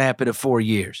is going to happen in 4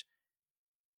 years?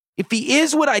 If he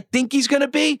is what I think he's going to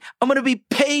be, I'm going to be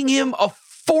paying him a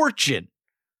fortune,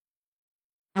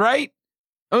 right?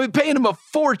 I'm going to be paying him a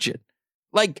fortune.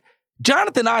 Like,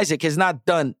 Jonathan Isaac has not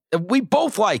done, we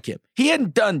both like him. He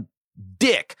hadn't done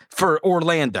dick for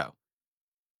Orlando.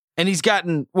 And he's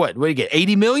gotten, what do you get,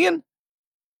 $80 million?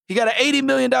 He got an $80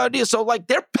 million deal. So,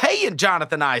 they're paying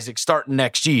Jonathan Isaac starting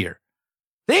next year.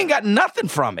 They ain't got nothing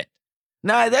from it.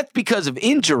 Now, that's because of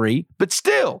injury, but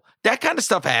still, that kind of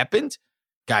stuff happens.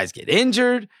 Guys get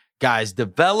injured. Guys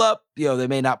develop. They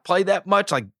may not play that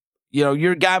much.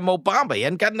 Your guy Mo Bamba, he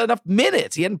hadn't gotten enough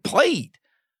minutes. He hadn't played.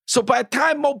 So by the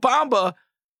time Mo Bamba,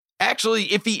 actually,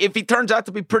 if he turns out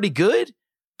to be pretty good,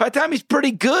 by the time he's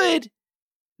pretty good,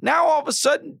 now all of a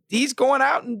sudden he's going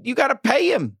out and you got to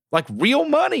pay him real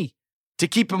money to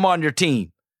keep him on your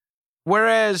team.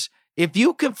 Whereas if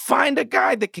you can find a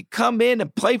guy that could come in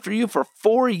and play for you for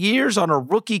 4 years on a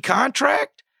rookie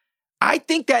contract, I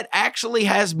think that actually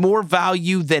has more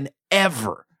value than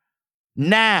ever.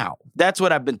 Now, that's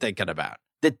what I've been thinking about.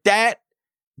 That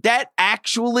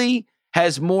actually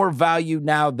has more value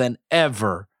now than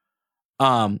ever.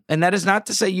 And that is not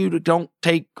to say you don't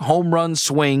take home run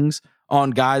swings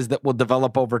on guys that will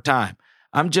develop over time.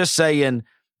 I'm just saying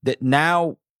that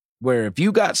now, where if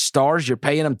you got stars, you're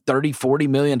paying them $30, $40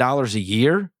 million a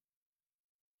year.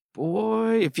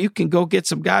 Boy, if you can go get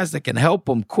some guys that can help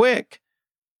them quick,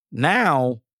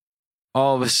 now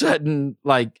all of a sudden,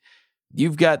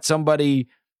 you've got somebody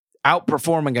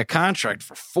outperforming a contract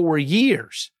for 4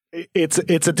 years. It's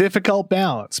a difficult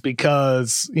balance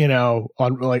because,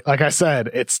 like I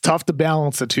said, it's tough to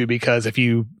balance the two, because if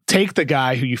you take the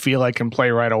guy who you feel like can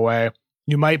play right away,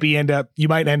 you might end up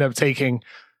taking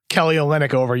Kelly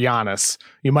Olynyk over Giannis.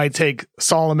 You might take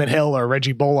Solomon Hill or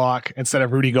Reggie Bullock instead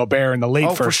of Rudy Gobert in the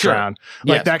late first round.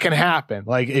 Yes. That can happen.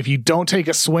 If you don't take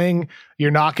a swing,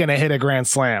 you're not going to hit a grand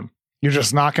slam. You're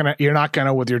not going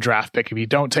to with your draft pick if you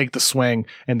don't take the swing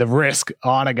and the risk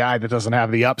on a guy that doesn't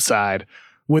have the upside.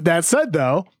 With that said,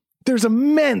 though, there's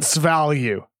immense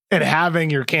value in having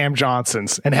your Cam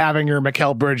Johnsons and having your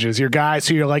Mikal Bridges, your guys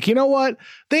who you're like, you know what?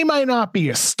 They might not be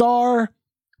a star,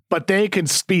 but they can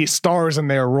be stars in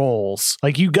their roles.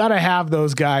 You got to have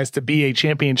those guys to be a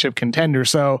championship contender.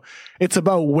 So it's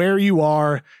about where you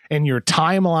are and your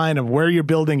timeline of where you're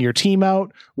building your team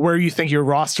out, where you think your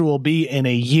roster will be in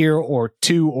a year or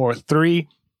 2 or 3.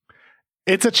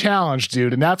 It's a challenge,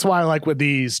 dude. And that's why, with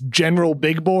these general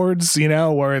big boards,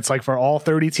 where it's for all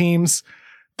 30 teams,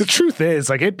 the truth is,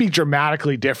 it'd be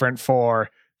dramatically different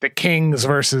for the Kings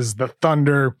versus the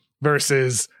Thunder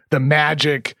versus the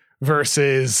Magic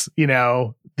versus,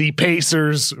 the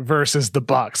Pacers versus the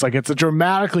Bucks. It's a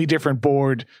dramatically different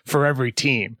board for every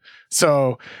team.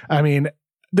 So,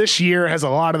 this year has a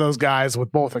lot of those guys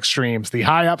with both extremes, the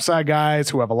high upside guys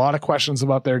who have a lot of questions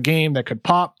about their game that could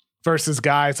pop, versus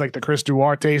guys like the Chris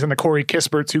Duartes and the Corey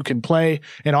Kisperts who can play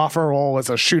and offer a role as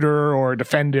a shooter or a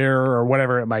defender or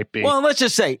whatever it might be. Well, let's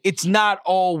just say it's not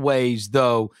always,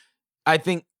 though. I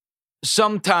think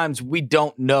sometimes we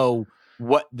don't know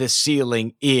what the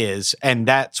ceiling is, and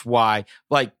that's why,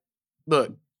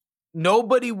 look,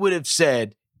 nobody would have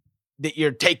said that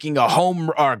you're taking a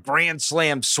home or a grand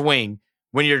slam swing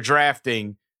when you're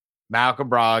drafting Malcolm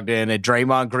Brogdon and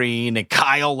Draymond Green and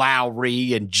Kyle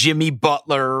Lowry and Jimmy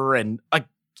Butler and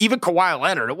even Kawhi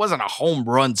Leonard. It wasn't a home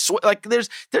run swing. Like there's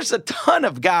a ton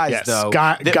of guys though.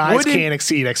 Guys can't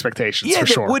exceed expectations for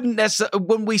sure. Wouldn't necessarily.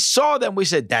 When we saw them, we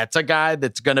said that's a guy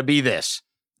that's going to be this,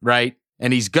 right?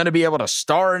 And he's going to be able to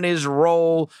star in his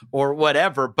role or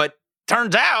whatever. But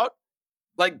turns out,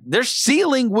 like their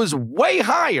ceiling was way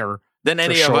higher than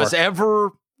any of us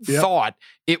ever thought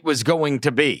it was going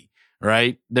to be.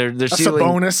 Right? That's ceiling, a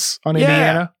bonus on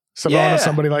Indiana.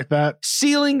 Somebody like that.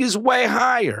 Ceiling is way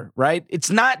higher, right?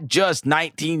 It's not just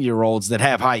 19-year-olds that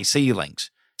have high ceilings.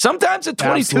 Sometimes a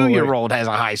 22-year-old has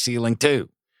a high ceiling too.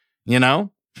 You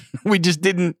know? We just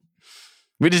didn't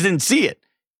see it.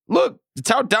 Look, it's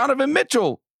how Donovan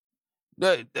Mitchell.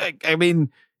 I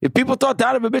mean, if people thought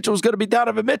Donovan Mitchell was going to be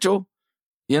Donovan Mitchell,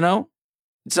 you know,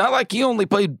 it's not like he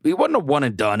wasn't a one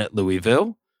and done at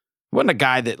Louisville. He wasn't a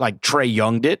guy that like Trae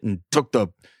Young'd it and took the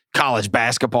college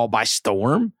basketball by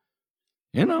storm.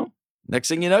 You know, next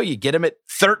thing you know, you get him at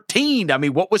 13. I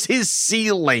mean, what was his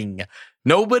ceiling?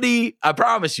 I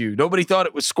promise you, nobody thought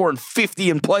it was scoring 50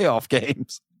 in playoff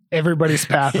games. Everybody's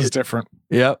path is different.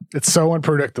 Yep. It's so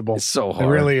unpredictable. It's so hard. It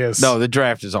really is. No, the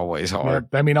draft is always hard.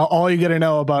 I mean, all you got to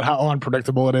know about how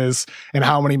unpredictable it is and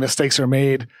how many mistakes are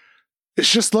made is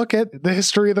just look at the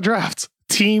history of the draft.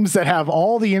 Teams that have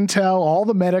all the intel, all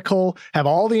the medical, have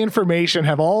all the information,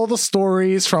 have all the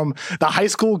stories from the high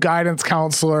school guidance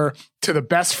counselor to the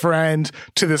best friend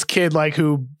to this kid like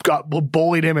who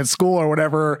bullied him at school or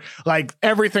whatever, like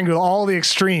everything to all the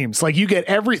extremes. Like you get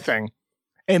everything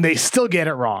and they still get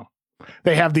it wrong.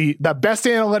 They have the best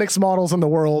analytics models in the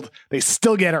world. They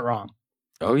still get it wrong.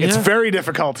 Oh, yeah. It's very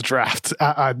difficult to draft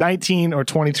a 19 or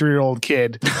 23-year-old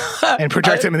kid and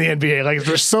project him in the NBA. Like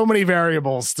there's so many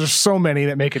variables. There's so many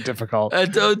that make it difficult. I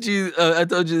told you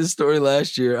this story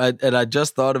last year, and I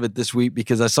just thought of it this week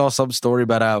because I saw some story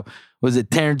about how, was it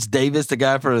Terrence Davis, the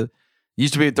guy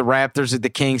used to be with the Raptors at the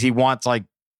Kings. He wants like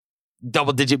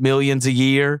double-digit millions a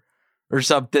year or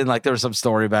something. Like there was some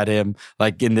story about him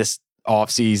like in this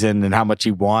offseason and how much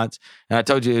he wants. And I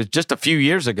told you it was just a few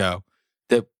years ago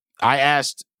that I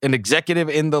asked an executive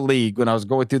in the league when I was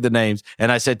going through the names,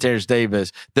 and I said Terrence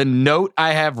Davis. The note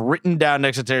I have written down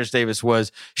next to Terrence Davis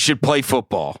was, should play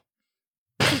football.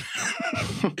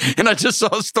 And I just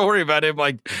saw a story about him,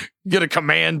 like, going to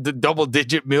command the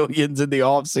double-digit millions in the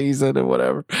offseason and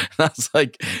whatever. And I was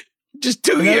like, just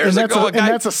 2 years ago. And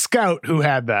that's a scout who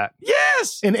had that.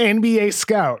 Yes. An NBA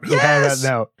scout who had that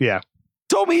note. Yeah.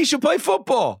 Told me he should play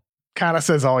football. Kind of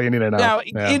says all you need to know. Now,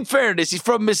 in fairness, he's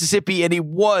from Mississippi, and he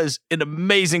was an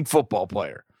amazing football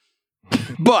player.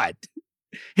 But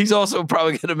he's also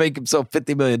probably going to make himself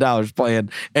 $50 million playing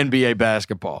NBA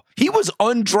basketball. He was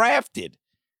undrafted.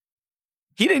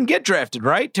 He didn't get drafted,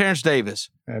 right? Terrence Davis.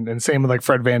 And same with like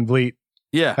Fred VanVleet.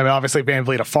 Yeah. I mean, obviously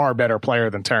VanVleet, a far better player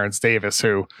than Terrence Davis,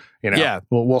 who, you know,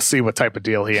 we'll see what type of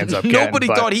deal he ends up getting. Nobody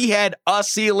thought he had a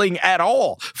ceiling at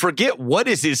all. Forget what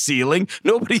is his ceiling.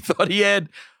 Nobody thought he had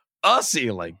a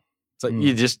ceiling. It's like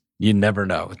you never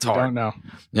know. It's hard. You don't know.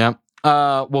 Yeah.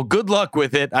 Well, good luck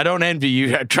with it. I don't envy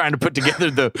you trying to put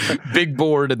together the big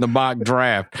board and the mock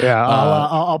draft. Yeah,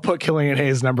 I'll put Killian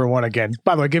Hayes number one again.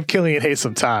 By the way, give Killian Hayes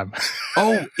some time.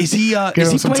 Oh, is he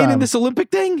playing in this Olympic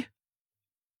thing?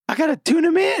 I gotta tune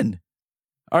him in.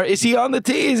 Or is he on the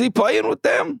team? Is he playing with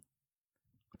them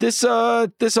this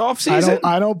offseason?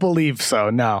 I don't believe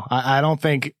so. No, I don't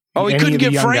think. Oh, he couldn't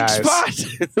get Frank's spot.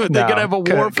 They're gonna have a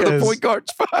war for the point guard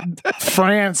spot.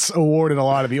 France awarded a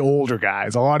lot of the older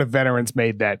guys. A lot of veterans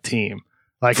made that team.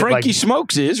 Like Frankie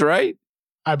Smokes is, right?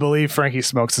 I believe Frankie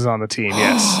Smokes is on the team.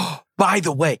 Yes. By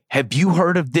the way, have you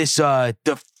heard of this?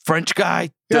 The French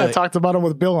guy. Yeah, I talked about him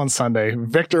with Bill on Sunday.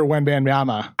 Victor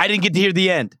Wembanyama. I didn't get to hear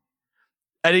the end.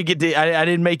 I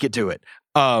didn't make it to it.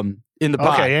 In the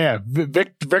pod. Okay, yeah.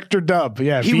 Victor Dub.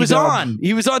 Yeah. He was on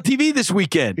TV this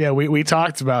weekend. Yeah, we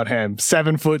talked about him.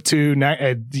 7'2",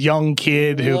 a young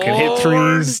kid who can hit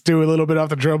threes, do a little bit off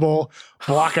the dribble,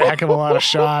 block a heck of a lot of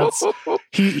shots.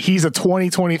 He's a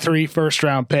 2023 first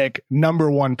round pick,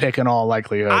 number one pick in all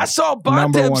likelihood. I saw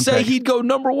Bontemps say he'd go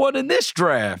number one in this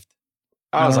draft.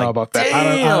 I don't know about that.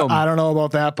 I don't know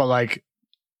about that, but like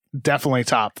definitely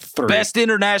top 3. Best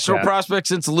international prospect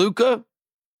since Luka.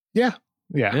 Yeah.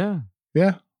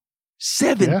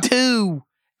 7'2",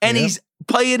 and he's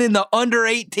playing in the under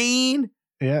 18.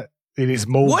 Yeah. He's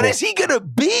mobile. What is he gonna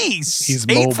be? He's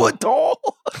 8 mobile. foot tall.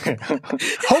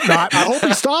 Hope not. I hope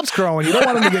he stops growing. You don't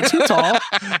want him to get too tall.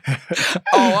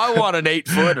 I want an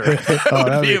 8-footer.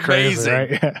 That would be crazy,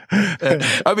 amazing.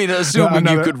 Right? I mean, assuming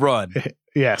you could run.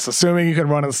 Yes, assuming you can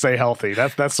run and stay healthy.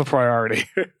 That's the priority.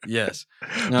 Yes,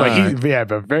 but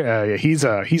he's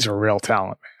a real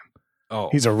talent, man. Oh,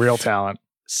 he's a real talent.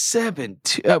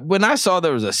 7'2". When I saw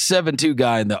there was a 7'2"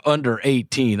 guy in the under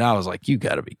 18, I was like, "You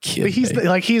got to be kidding!"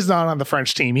 But he's not on the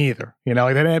French team either. You know,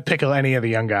 they didn't pick any of the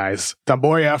young guys.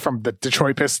 Damboya from the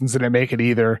Detroit Pistons didn't make it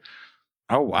either.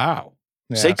 Oh wow,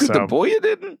 Yeah, Sekou Damboya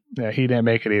didn't. Yeah, he didn't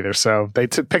make it either. So they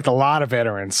picked a lot of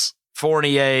veterans.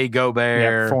 Fournier, Gobert,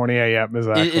 Yeah, Fournier. Yep,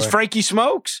 exactly. Is Frankie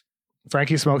Smokes?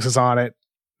 Frankie Smokes is on it.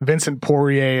 Vincent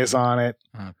Poirier is on it.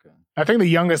 Okay. I think the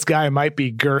youngest guy might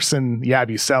be Gerson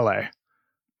Yabusele.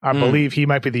 I believe he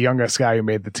might be the youngest guy who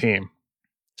made the team.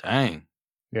 Dang.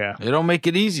 Yeah. They don't make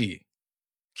it easy.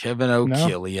 Kevin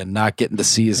O'Killian not getting to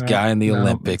see his guy in the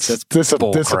Olympics. That's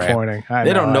disappointing.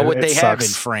 They don't know what they have in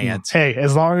France. Hey,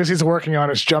 as long as he's working on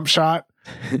his jump shot,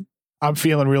 I'm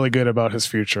feeling really good about his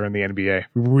future in the NBA.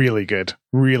 Really good.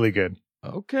 Really good.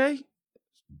 Okay.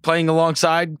 Playing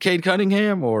alongside Cade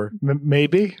Cunningham or?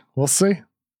 Maybe. We'll see.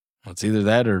 Well, it's either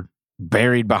that or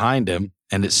buried behind him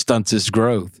and it stunts his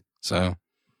growth. So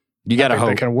you got to hope.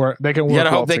 They can work. You got to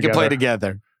hope they can play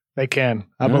together. They can.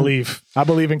 I believe. I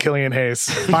believe in Killian Hayes.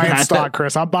 Buying stock,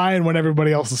 Chris. I'm buying when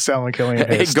everybody else is selling Killian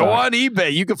Hayes. Go on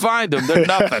eBay. You can find them. They're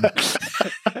nothing.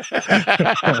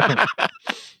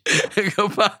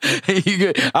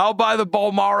 I'll buy the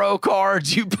Balmaro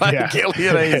cards. You buy the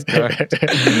Killian Hayes cards.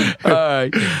 All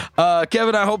right.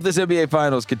 Kevin, I hope this NBA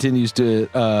Finals continues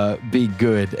to be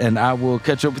good, and I will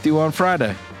catch up with you on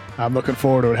Friday. I'm looking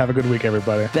forward to it. Have a good week,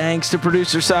 everybody. Thanks to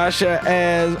producer Sasha,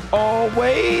 as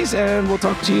always, and we'll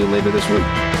talk to you later this week.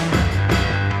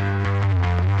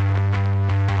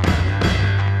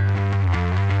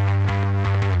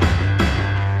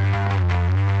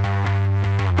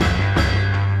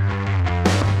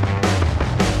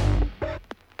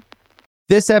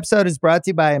 This episode is brought to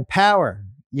you by Empower.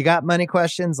 You got money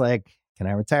questions like, can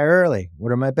I retire early?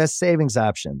 What are my best savings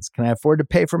options? Can I afford to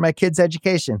pay for my kids'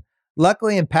 education?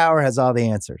 Luckily, Empower has all the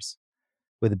answers.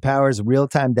 With Empower's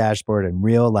real-time dashboard and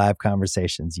real live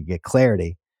conversations, you get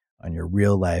clarity on your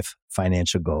real-life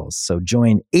financial goals. So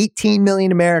join 18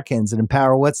 million Americans and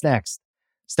Empower what's next.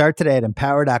 Start today at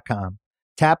empower.com.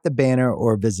 Tap the banner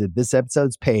or visit this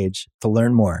episode's page to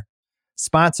learn more.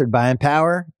 Sponsored by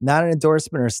Empower, not an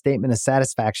endorsement or a statement of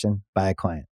satisfaction by a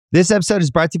client. This episode is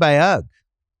brought to you by UGG.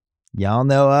 Y'all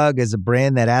know UGG is a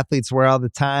brand that athletes wear all the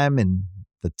time in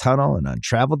the tunnel and on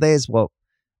travel days. Well,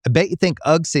 I bet you think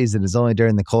UGG season is only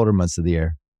during the colder months of the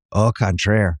year. Au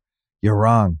contraire, you're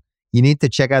wrong. You need to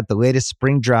check out the latest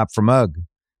spring drop from UGG.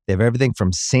 They have everything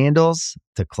from sandals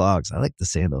to clogs. I like the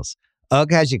sandals.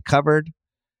 UGG has you covered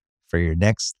for your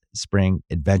next spring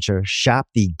adventure. Shop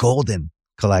the Golden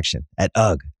Collection at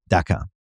UGG.com.